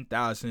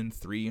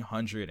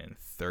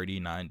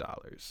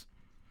 $1,339.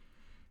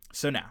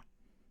 So now,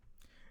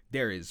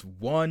 there is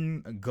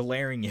one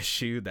glaring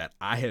issue that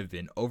I have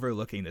been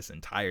overlooking this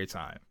entire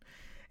time,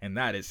 and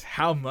that is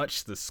how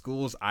much the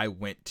schools I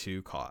went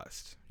to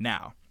cost.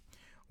 Now,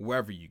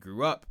 wherever you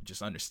grew up,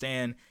 just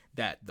understand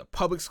that the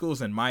public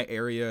schools in my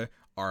area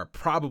are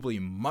probably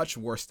much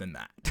worse than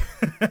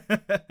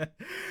that.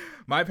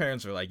 My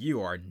parents were like,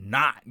 you are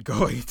not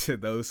going to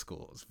those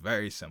schools.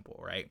 Very simple,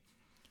 right?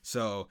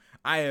 So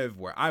I have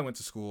where I went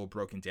to school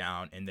broken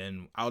down, and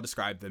then I'll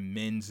describe the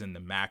mins and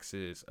the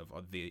maxes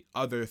of the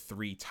other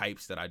three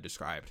types that I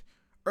described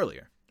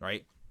earlier,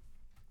 right?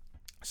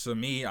 So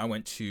I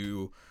went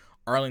to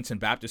Arlington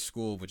Baptist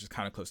School, which is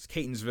kind of close to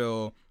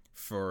Catonsville,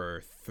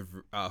 for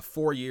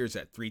 4 years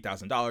at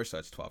 $3,000, so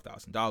that's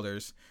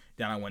 $12,000.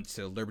 Then I went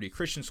to Liberty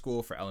Christian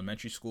School for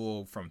elementary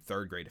school from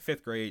 3rd grade to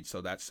 5th grade, so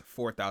that's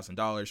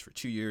 $4,000 for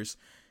 2 years,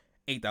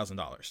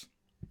 $8,000.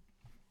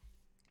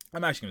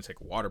 I'm actually going to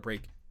take a water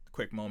break,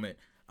 quick moment.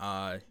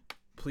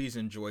 Please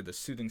enjoy the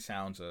soothing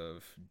sounds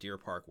of Deer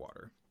Park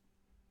water.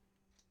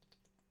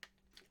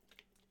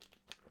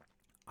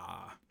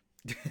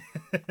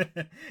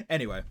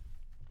 Anyway,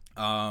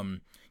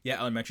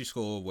 elementary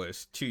school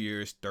was 2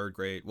 years, 3rd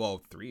grade,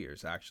 3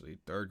 years actually,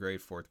 3rd grade,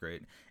 4th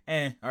grade.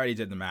 I already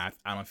did the math.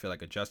 I don't feel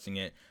like adjusting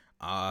it.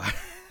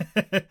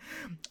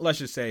 Let's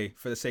just say,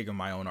 for the sake of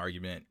my own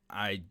argument,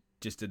 I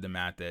just did the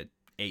math at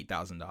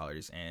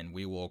 $8,000, and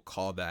we will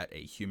call that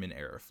a human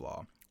error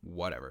flaw.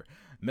 Whatever.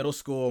 Middle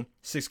school,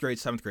 6th grade,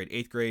 7th grade,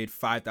 8th grade,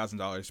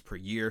 $5,000 per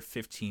year,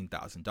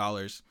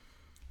 $15,000.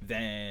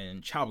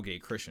 Then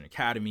Chapelgate Christian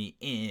Academy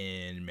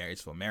in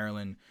Marysville,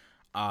 Maryland.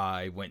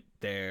 I went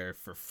there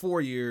for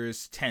 4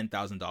 years,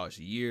 $10,000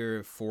 a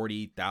year,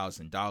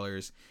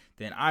 $40,000.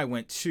 Then I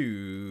went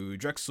to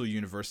Drexel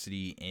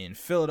University in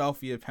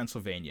Philadelphia,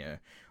 Pennsylvania,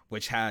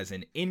 which has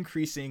an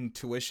increasing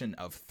tuition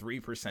of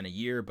 3% a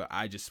year, but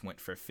I just went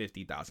for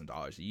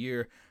 $50,000 a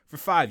year for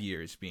 5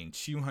 years, being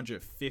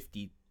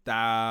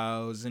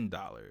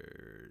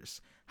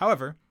 $250,000.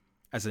 However,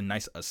 as a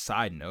nice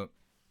aside note,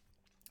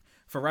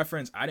 for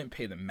reference, I didn't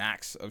pay the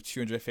max of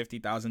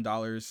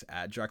 $250,000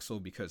 at Drexel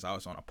because I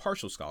was on a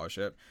partial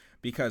scholarship,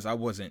 because I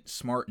wasn't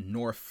smart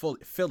nor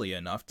Philly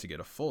enough to get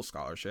a full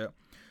scholarship.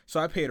 So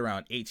I paid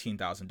around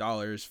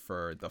 $18,000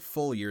 for the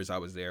full years I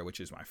was there,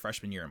 which is my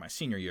freshman year and my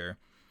senior year,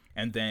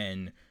 and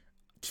then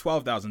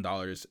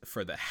 $12,000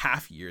 for the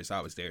half years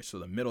I was there, so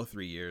the middle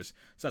 3 years.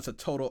 So that's a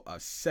total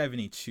of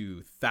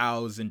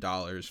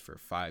 $72,000 for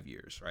 5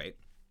 years, right?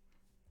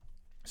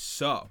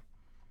 So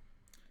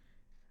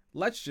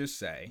let's just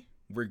say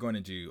we're going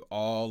to do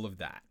all of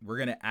that. We're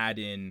going to add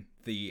in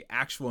the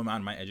actual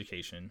amount of my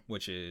education,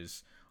 which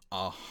is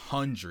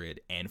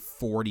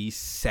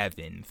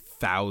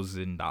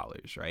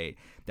 $147,000, right?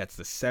 That's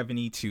the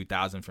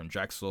 $72,000 from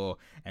Drexel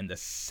and the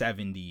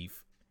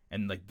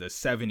the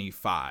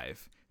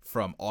 75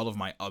 from all of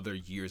my other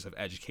years of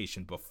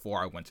education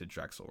before I went to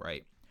Drexel,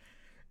 right?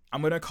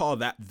 I'm going to call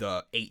that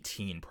the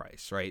 18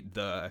 price, right?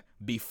 The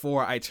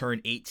before I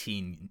turn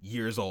 18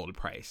 years old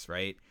price,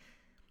 right?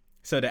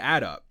 So to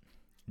add up,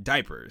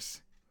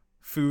 diapers,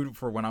 food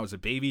for when I was a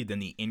baby, then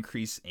the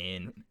increase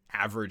in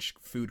average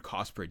food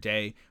cost per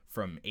day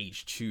from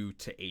age 2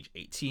 to age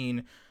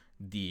 18,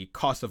 the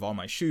cost of all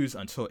my shoes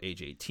until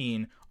age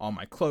 18, all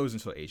my clothes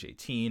until age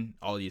 18,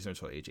 all these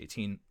until age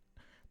 18,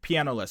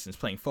 piano lessons,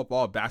 playing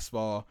football,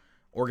 basketball,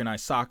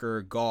 organized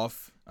soccer,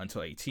 golf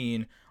until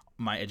 18,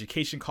 my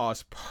education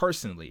costs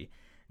personally,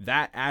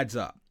 that adds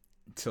up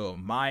to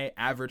my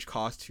average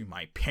cost to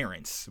my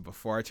parents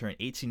before I turned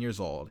 18 years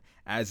old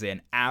as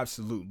an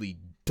absolutely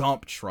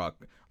dump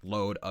truck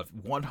load of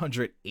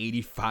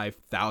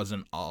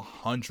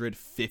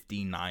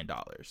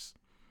 $185,159.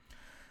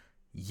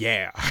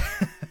 Yeah.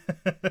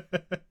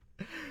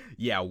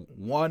 Yeah,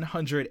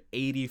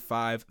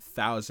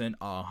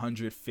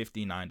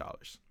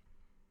 $185,159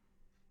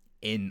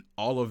 in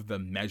all of the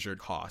measured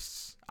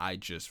costs I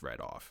just read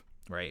off,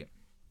 right?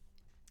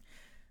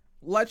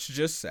 Let's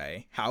just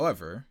say,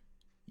 however,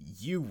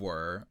 you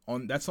were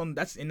that's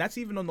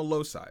even on the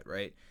low side,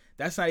 right?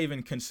 That's not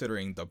even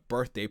considering the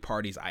birthday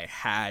parties I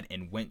had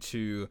and went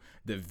to,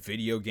 the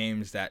video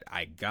games that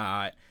I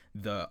got,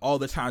 all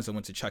the times I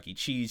went to Chuck E.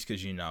 Cheese,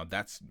 because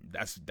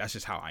that's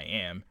just how I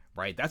am,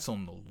 right? That's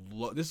on the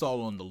low. This is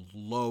all on the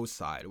low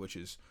side, which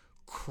is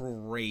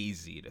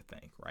crazy to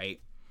think, right?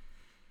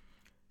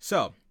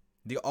 So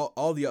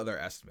all the other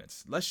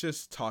estimates. Let's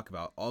just talk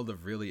about all the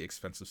really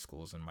expensive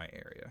schools in my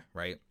area,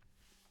 right?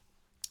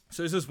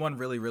 So there's this one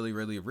really, really,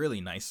 really,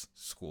 really nice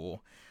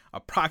school,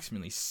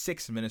 approximately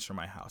 6 minutes from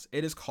my house.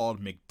 It is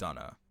called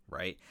McDonough,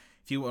 right?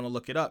 If you want to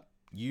look it up,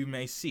 you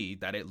may see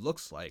that it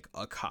looks like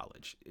a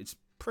college. It's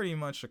pretty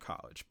much a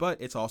college, but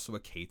it's also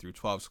a K through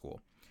 12 school.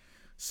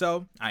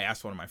 So I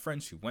asked one of my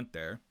friends who went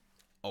there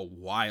a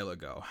while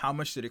ago, how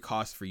much did it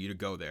cost for you to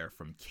go there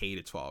from K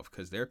to 12?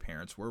 Because their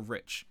parents were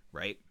rich,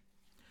 right?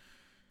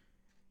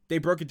 They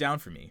broke it down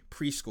for me.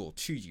 Preschool,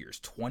 2 years,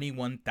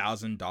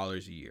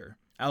 $21,000 a year.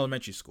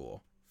 Elementary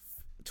school,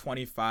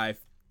 $25,000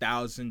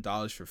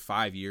 $80,000 for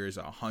 5 years,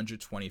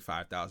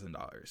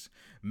 $125,000.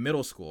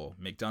 Middle school,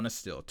 McDonough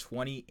still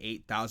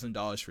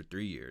 $28,000 for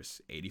 3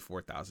 years,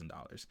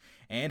 $84,000.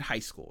 And high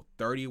school,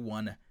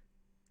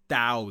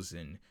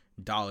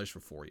 $31,000 for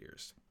 4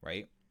 years,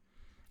 right?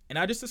 And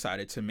I just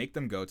decided to make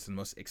them go to the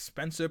most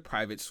expensive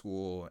private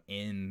school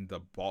in the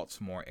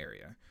Baltimore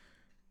area,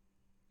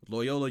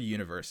 Loyola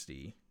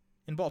University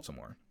in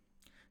Baltimore.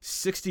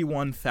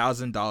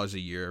 $61,000 a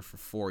year for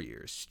 4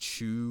 years,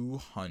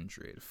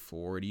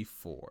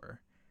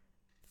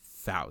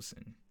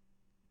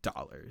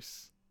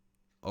 $244,000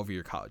 over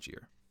your college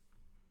year.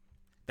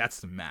 That's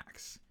the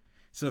max.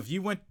 So if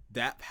you went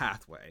that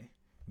pathway,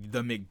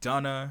 the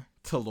McDonough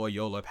to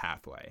Loyola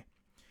pathway,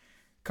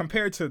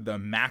 compared to the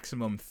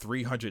maximum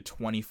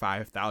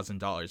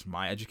 $325,000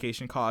 my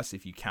education costs,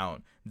 if you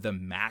count the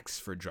max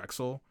for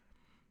Drexel,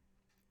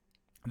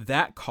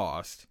 that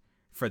cost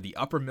for the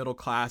upper middle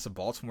class of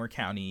Baltimore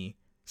County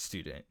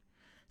student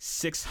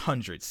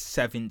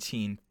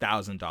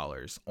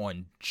 $617,000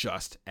 on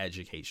just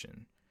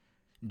education.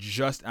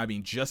 Just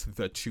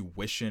the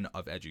tuition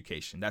of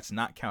education. That's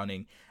not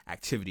counting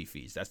activity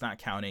fees. That's not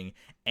counting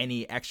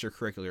any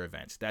extracurricular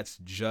events. That's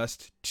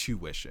just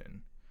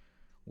tuition,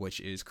 which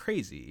is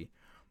crazy,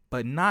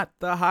 but not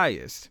the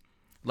highest.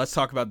 Let's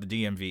talk about the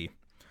DMV.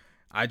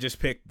 I just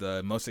picked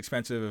the most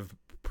expensive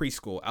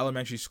preschool,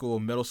 elementary school,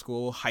 middle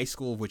school, high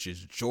school, which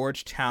is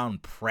Georgetown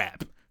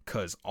Prep,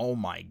 because oh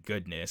my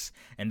goodness.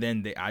 And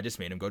then I just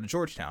made him go to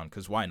Georgetown,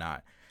 because why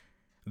not?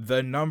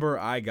 The number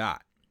I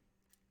got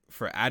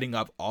for adding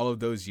up all of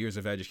those years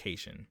of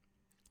education,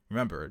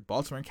 remember,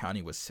 Baltimore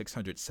County was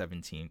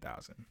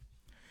 $617,000.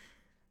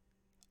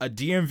 A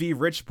DMV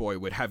rich boy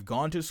would have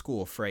gone to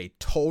school for a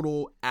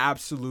total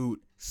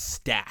absolute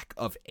stack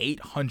of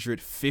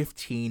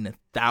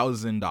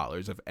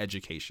 $815,000 of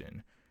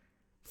education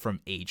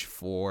from age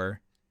 4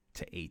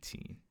 to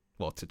 18,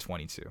 well, to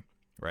 22,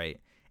 right?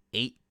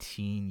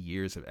 18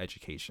 years of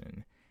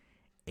education,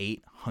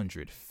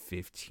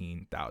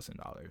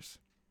 $815,000.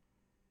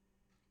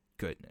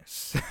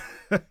 Goodness.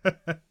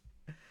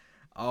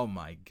 Oh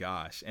my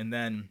gosh. And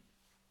then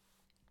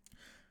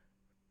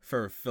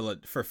for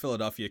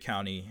Philadelphia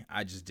County,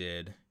 I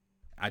did,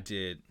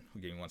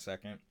 give me 1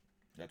 second.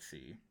 Let's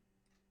see.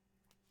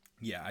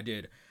 Yeah, I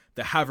did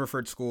the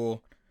Haverford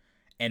School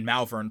and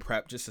Malvern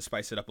Prep just to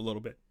spice it up a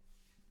little bit.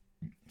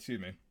 Excuse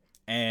me.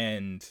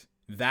 And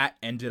that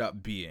ended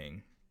up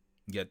being,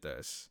 get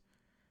this,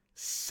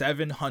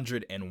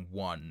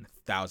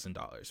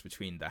 $701,000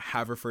 between the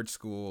Haverford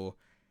School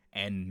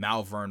and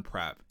Malvern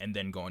Prep, and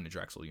then going to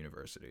Drexel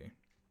University,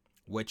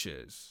 which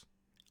is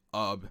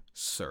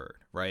absurd,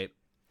 right?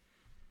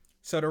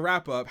 So to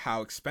wrap up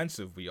how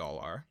expensive we all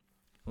are,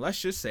 let's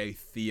just say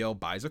Theo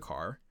buys a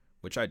car,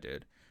 which I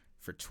did,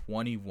 for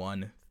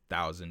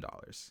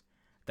 $21,000.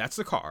 That's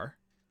the car,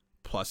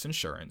 plus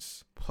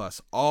insurance,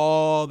 plus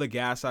all the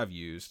gas I've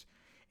used,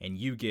 and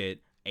you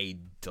get a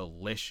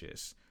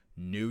delicious,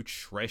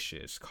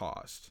 nutritious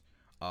cost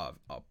of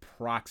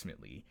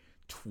approximately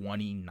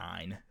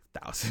 $29,000.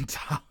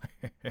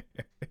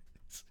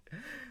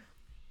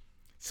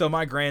 So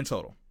my grand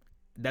total,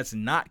 that's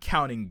not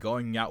counting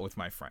going out with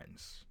my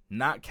friends,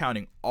 not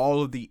counting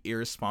all of the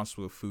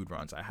irresponsible food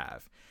runs I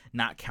have,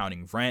 not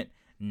counting rent,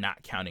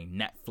 not counting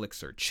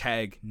Netflix or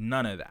Chegg,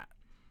 none of that,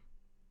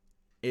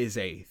 is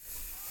a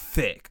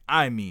thick,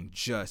 I mean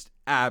just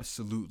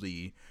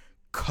absolutely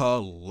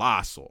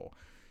colossal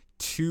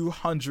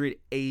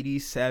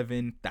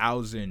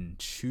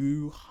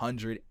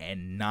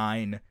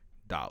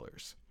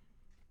 $287,209.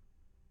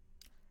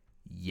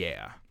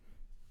 Yeah.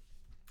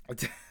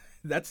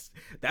 That's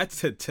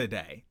to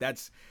today.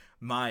 That's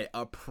my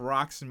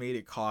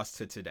approximated cost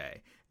to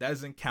today. That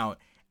doesn't count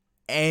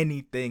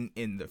anything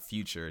in the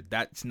future.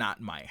 That's not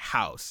my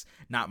house,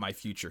 not my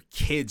future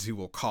kids who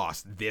will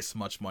cost this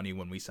much money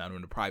when we send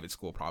them to private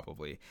school,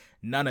 probably.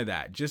 None of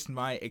that. Just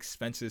my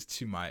expenses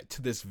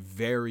to this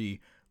very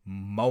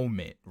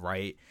moment,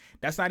 right?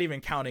 That's not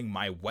even counting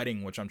my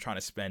wedding, which I'm trying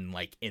to spend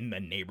like in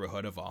the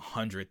neighborhood of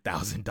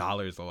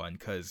 $100,000 on,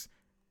 because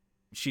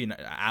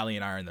Allie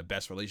and I are in the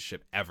best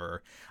relationship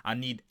ever. I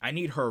need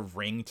her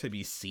ring to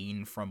be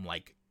seen from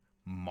like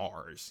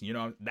Mars. You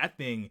know, that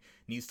thing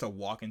needs to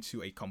walk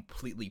into a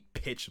completely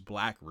pitch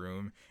black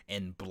room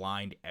and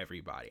blind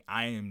everybody.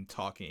 I am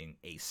talking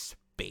a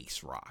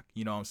space rock.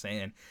 You know what I'm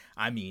saying?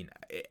 I mean,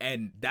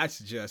 and that's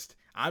just,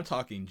 I'm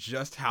talking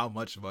just how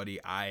much money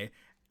I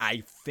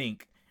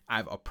think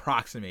I've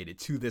approximated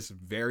to this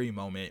very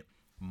moment,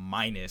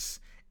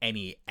 minus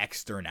any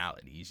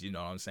externalities. You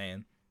know what I'm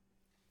saying?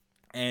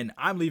 And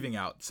I'm leaving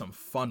out some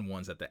fun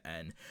ones at the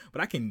end, but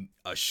I can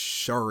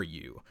assure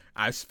you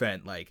I've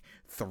spent like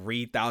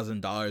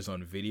 $3,000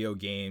 on video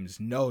games,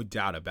 no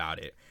doubt about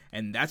it.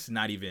 And that's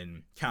not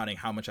even counting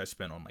how much I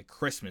spent on like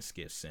Christmas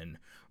gifts and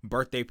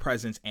birthday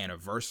presents,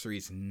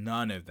 anniversaries,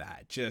 none of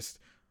that. Just,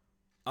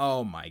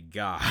 oh my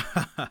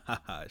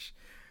gosh.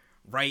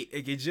 Right?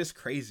 It's just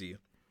crazy.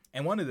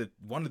 And one of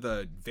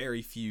the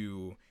very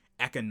few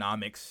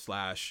economics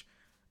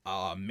 /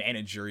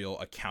 managerial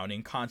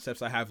accounting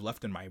concepts I have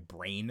left in my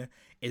brain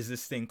is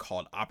this thing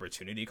called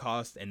opportunity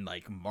cost and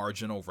like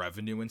marginal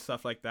revenue and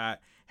stuff like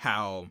that.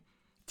 How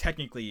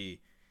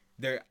technically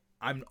there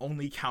I'm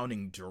only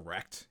counting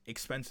direct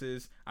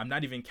expenses. I'm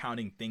not even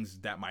counting things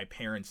that my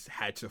parents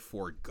had to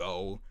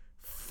forego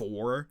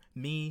for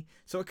me.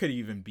 So it could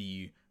even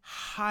be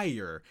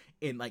higher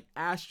and like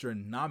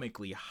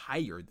astronomically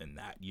higher than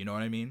that. You know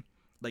what I mean?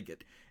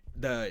 Like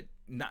the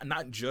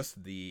not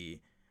just the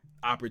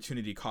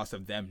opportunity cost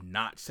of them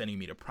not sending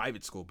me to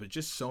private school, but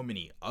just so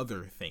many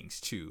other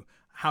things too.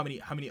 How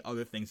many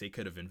other things they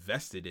could have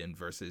invested in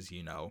versus,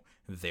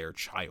 their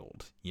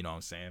child. You know what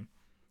I'm saying?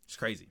 It's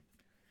crazy.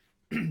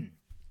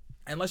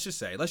 And let's just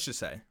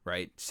say,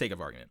 right, sake of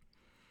argument,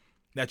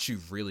 that you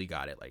really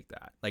got it like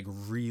that. Like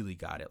really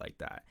got it like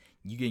that.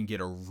 You can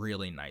get a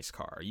really nice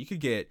car. You could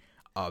get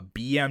a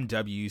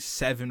BMW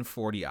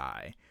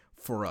 740i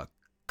for a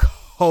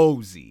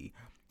cozy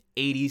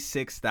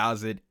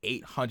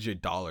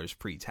 $86,800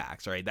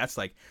 pre-tax, right? That's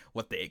like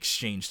what the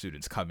exchange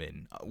students come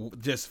in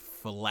just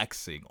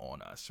flexing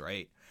on us,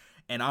 right?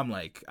 And I'm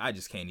like, I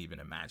just can't even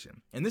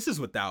imagine. And this is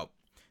without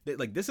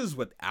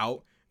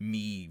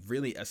me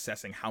really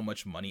assessing how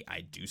much money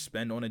I do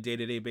spend on a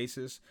day-to-day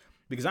basis,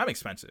 because I'm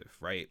expensive,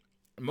 right?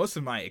 Most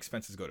of my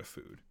expenses go to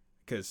food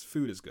because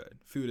food is good.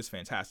 Food is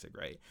fantastic,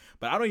 right?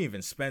 But I don't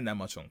even spend that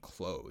much on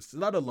clothes,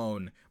 let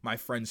alone my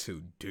friends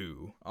who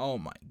do. Oh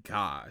my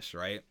gosh,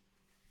 right?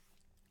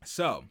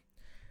 So,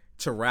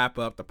 to wrap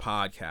up the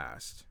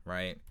podcast,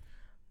 right?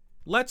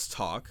 Let's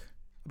talk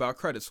about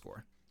credit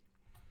score.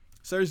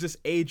 So there's this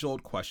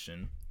age-old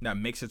question that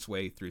makes its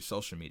way through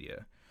social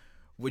media.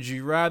 Would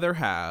you rather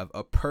have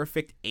a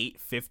perfect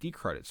 850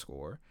 credit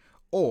score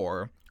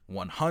or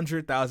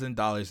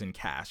 $100,000 in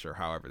cash, or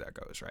however that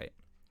goes, right?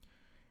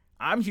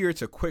 I'm here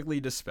to quickly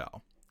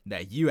dispel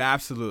that you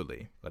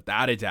absolutely,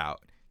 without a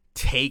doubt,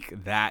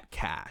 take that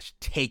cash.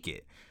 Take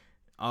it.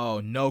 Oh,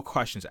 no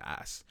questions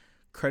asked.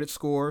 Credit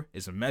score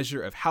is a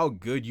measure of how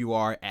good you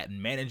are at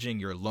managing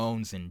your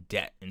loans and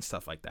debt and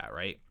stuff like that,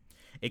 right?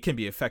 It can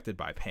be affected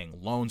by paying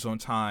loans on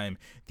time,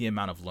 the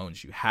amount of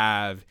loans you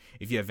have,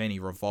 if you have any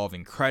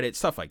revolving credit,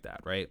 stuff like that,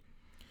 right?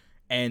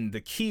 And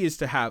the key is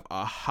to have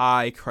a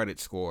high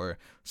credit score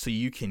so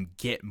you can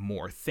get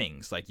more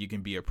things. Like you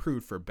can be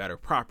approved for better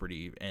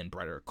property and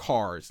better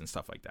cars and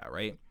stuff like that,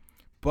 right?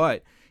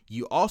 But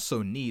you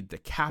also need the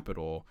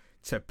capital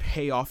to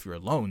pay off your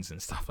loans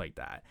and stuff like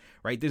that,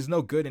 right? There's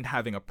no good in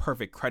having a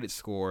perfect credit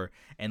score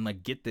and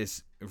like get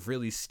this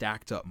really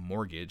stacked up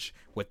mortgage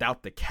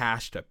without the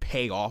cash to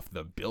pay off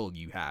the bill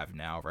you have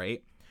now,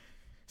 right?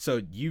 So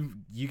you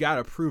got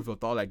approved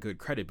with all that good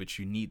credit, but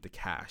you need the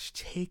cash.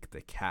 Take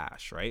the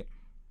cash, right?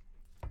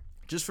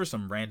 Just for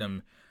some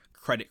random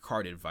credit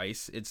card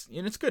advice, it's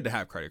good to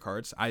have credit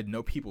cards. I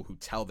know people who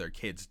tell their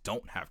kids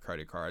don't have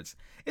credit cards.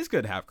 It's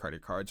good to have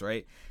credit cards,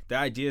 right? The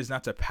idea is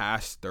not to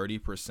pass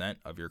 30%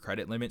 of your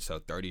credit limit, so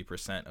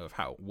 30% of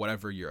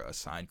whatever your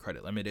assigned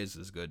credit limit is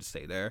good to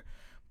stay there.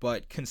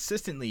 But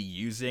consistently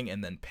using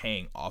and then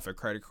paying off a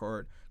credit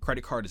card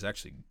is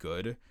actually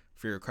good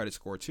for your credit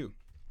score too.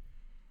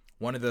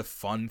 One of the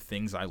fun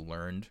things I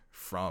learned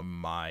from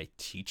my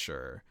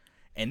teacher,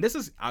 and this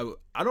is I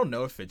don't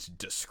know if it's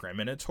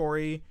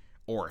discriminatory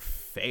or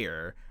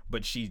fair,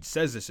 but she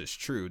says this is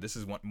true. This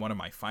is one of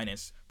my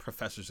finance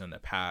professors in the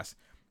past.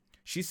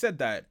 She said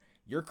that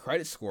your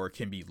credit score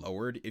can be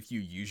lowered if you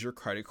use your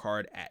credit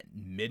card at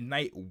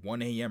midnight,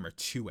 1 a.m. or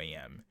 2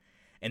 a.m.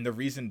 And the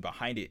reason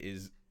behind it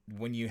is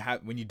when you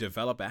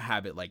develop a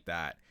habit like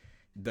that,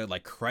 the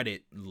like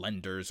credit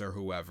lenders or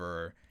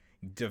whoever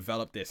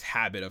develop this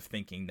habit of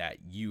thinking that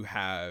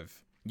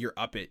you're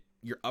up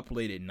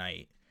late at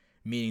night,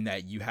 meaning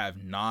that you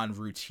have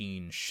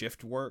non-routine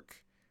shift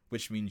work,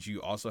 which means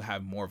you also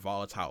have more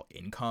volatile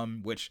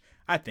income, which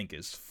I think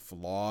is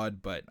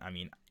flawed. But I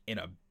mean, in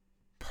a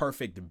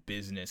perfect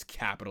business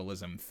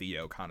capitalism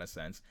Theo kind of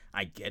sense,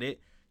 I get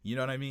it. You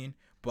know what I mean?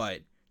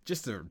 But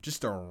just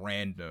a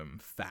random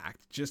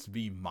fact. Just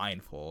be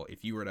mindful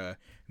if you were to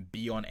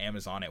be on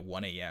Amazon at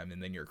 1 a.m.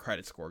 and then your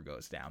credit score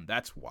goes down.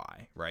 That's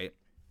why, right?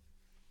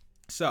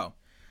 So,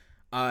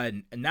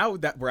 now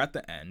that we're at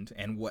the end,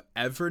 and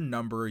whatever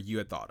number you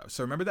had thought of.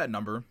 So remember that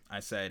number?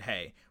 I said,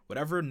 hey,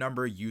 whatever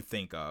number you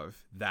think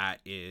of that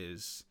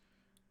is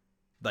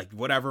like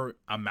whatever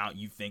amount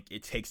you think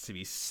it takes to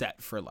be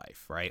set for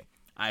life, right?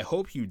 I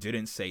hope you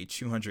didn't say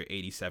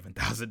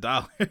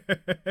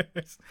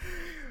 $287,000,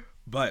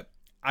 but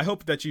I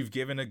hope that you've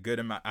given a good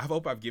amount. I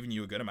hope I've given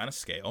you a good amount of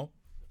scale,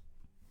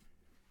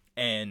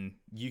 and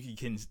you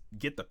can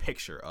get the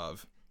picture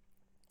of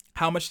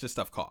how much this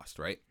stuff costs,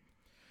 right?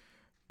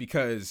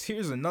 Because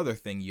here's another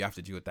thing you have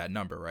to do with that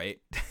number,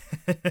 right?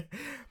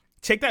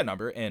 Take that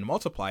number and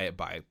multiply it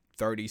by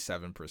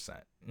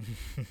 37%.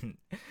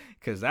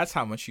 Because that's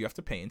how much you have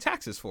to pay in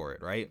taxes for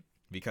it, right?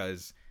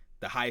 Because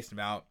the highest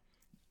amount,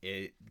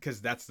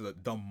 because that's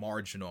the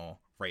marginal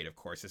rate, of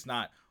course. It's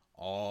not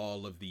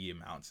all of the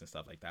amounts and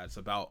stuff like that. It's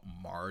about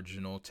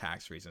marginal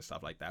tax rates and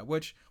stuff like that,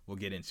 which we'll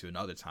get into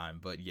another time.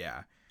 But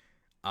yeah,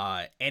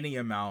 any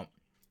amount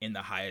in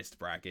the highest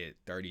bracket,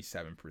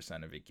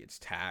 37% of it gets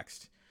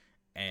taxed,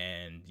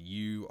 and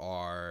you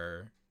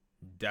are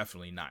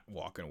definitely not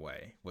walking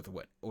away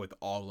with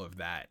all of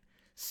that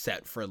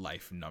set for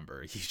life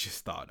number you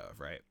just thought of,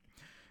 right?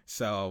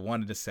 So I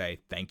wanted to say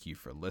thank you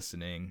for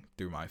listening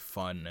through my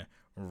fun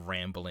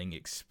rambling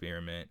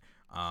experiment.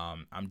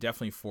 I'm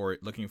definitely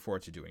looking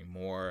forward to doing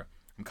more.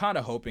 I'm kind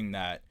of hoping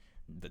that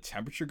the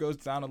temperature goes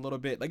down a little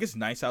bit. Like, it's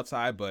nice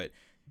outside, but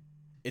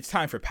it's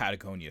time for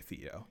Patagonia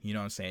Theo. You know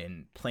what I'm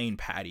saying? Plain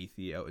Patty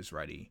Theo is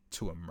ready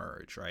to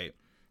emerge, right?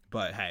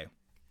 But hey,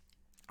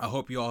 I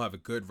hope you all have a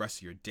good rest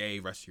of your day,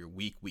 rest of your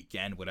week,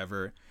 weekend,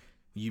 whatever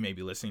you may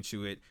be listening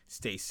to it.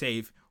 Stay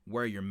safe,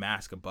 wear your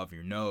mask above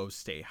your nose,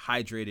 stay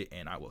hydrated,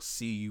 and I will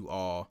see you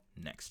all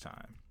next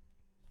time.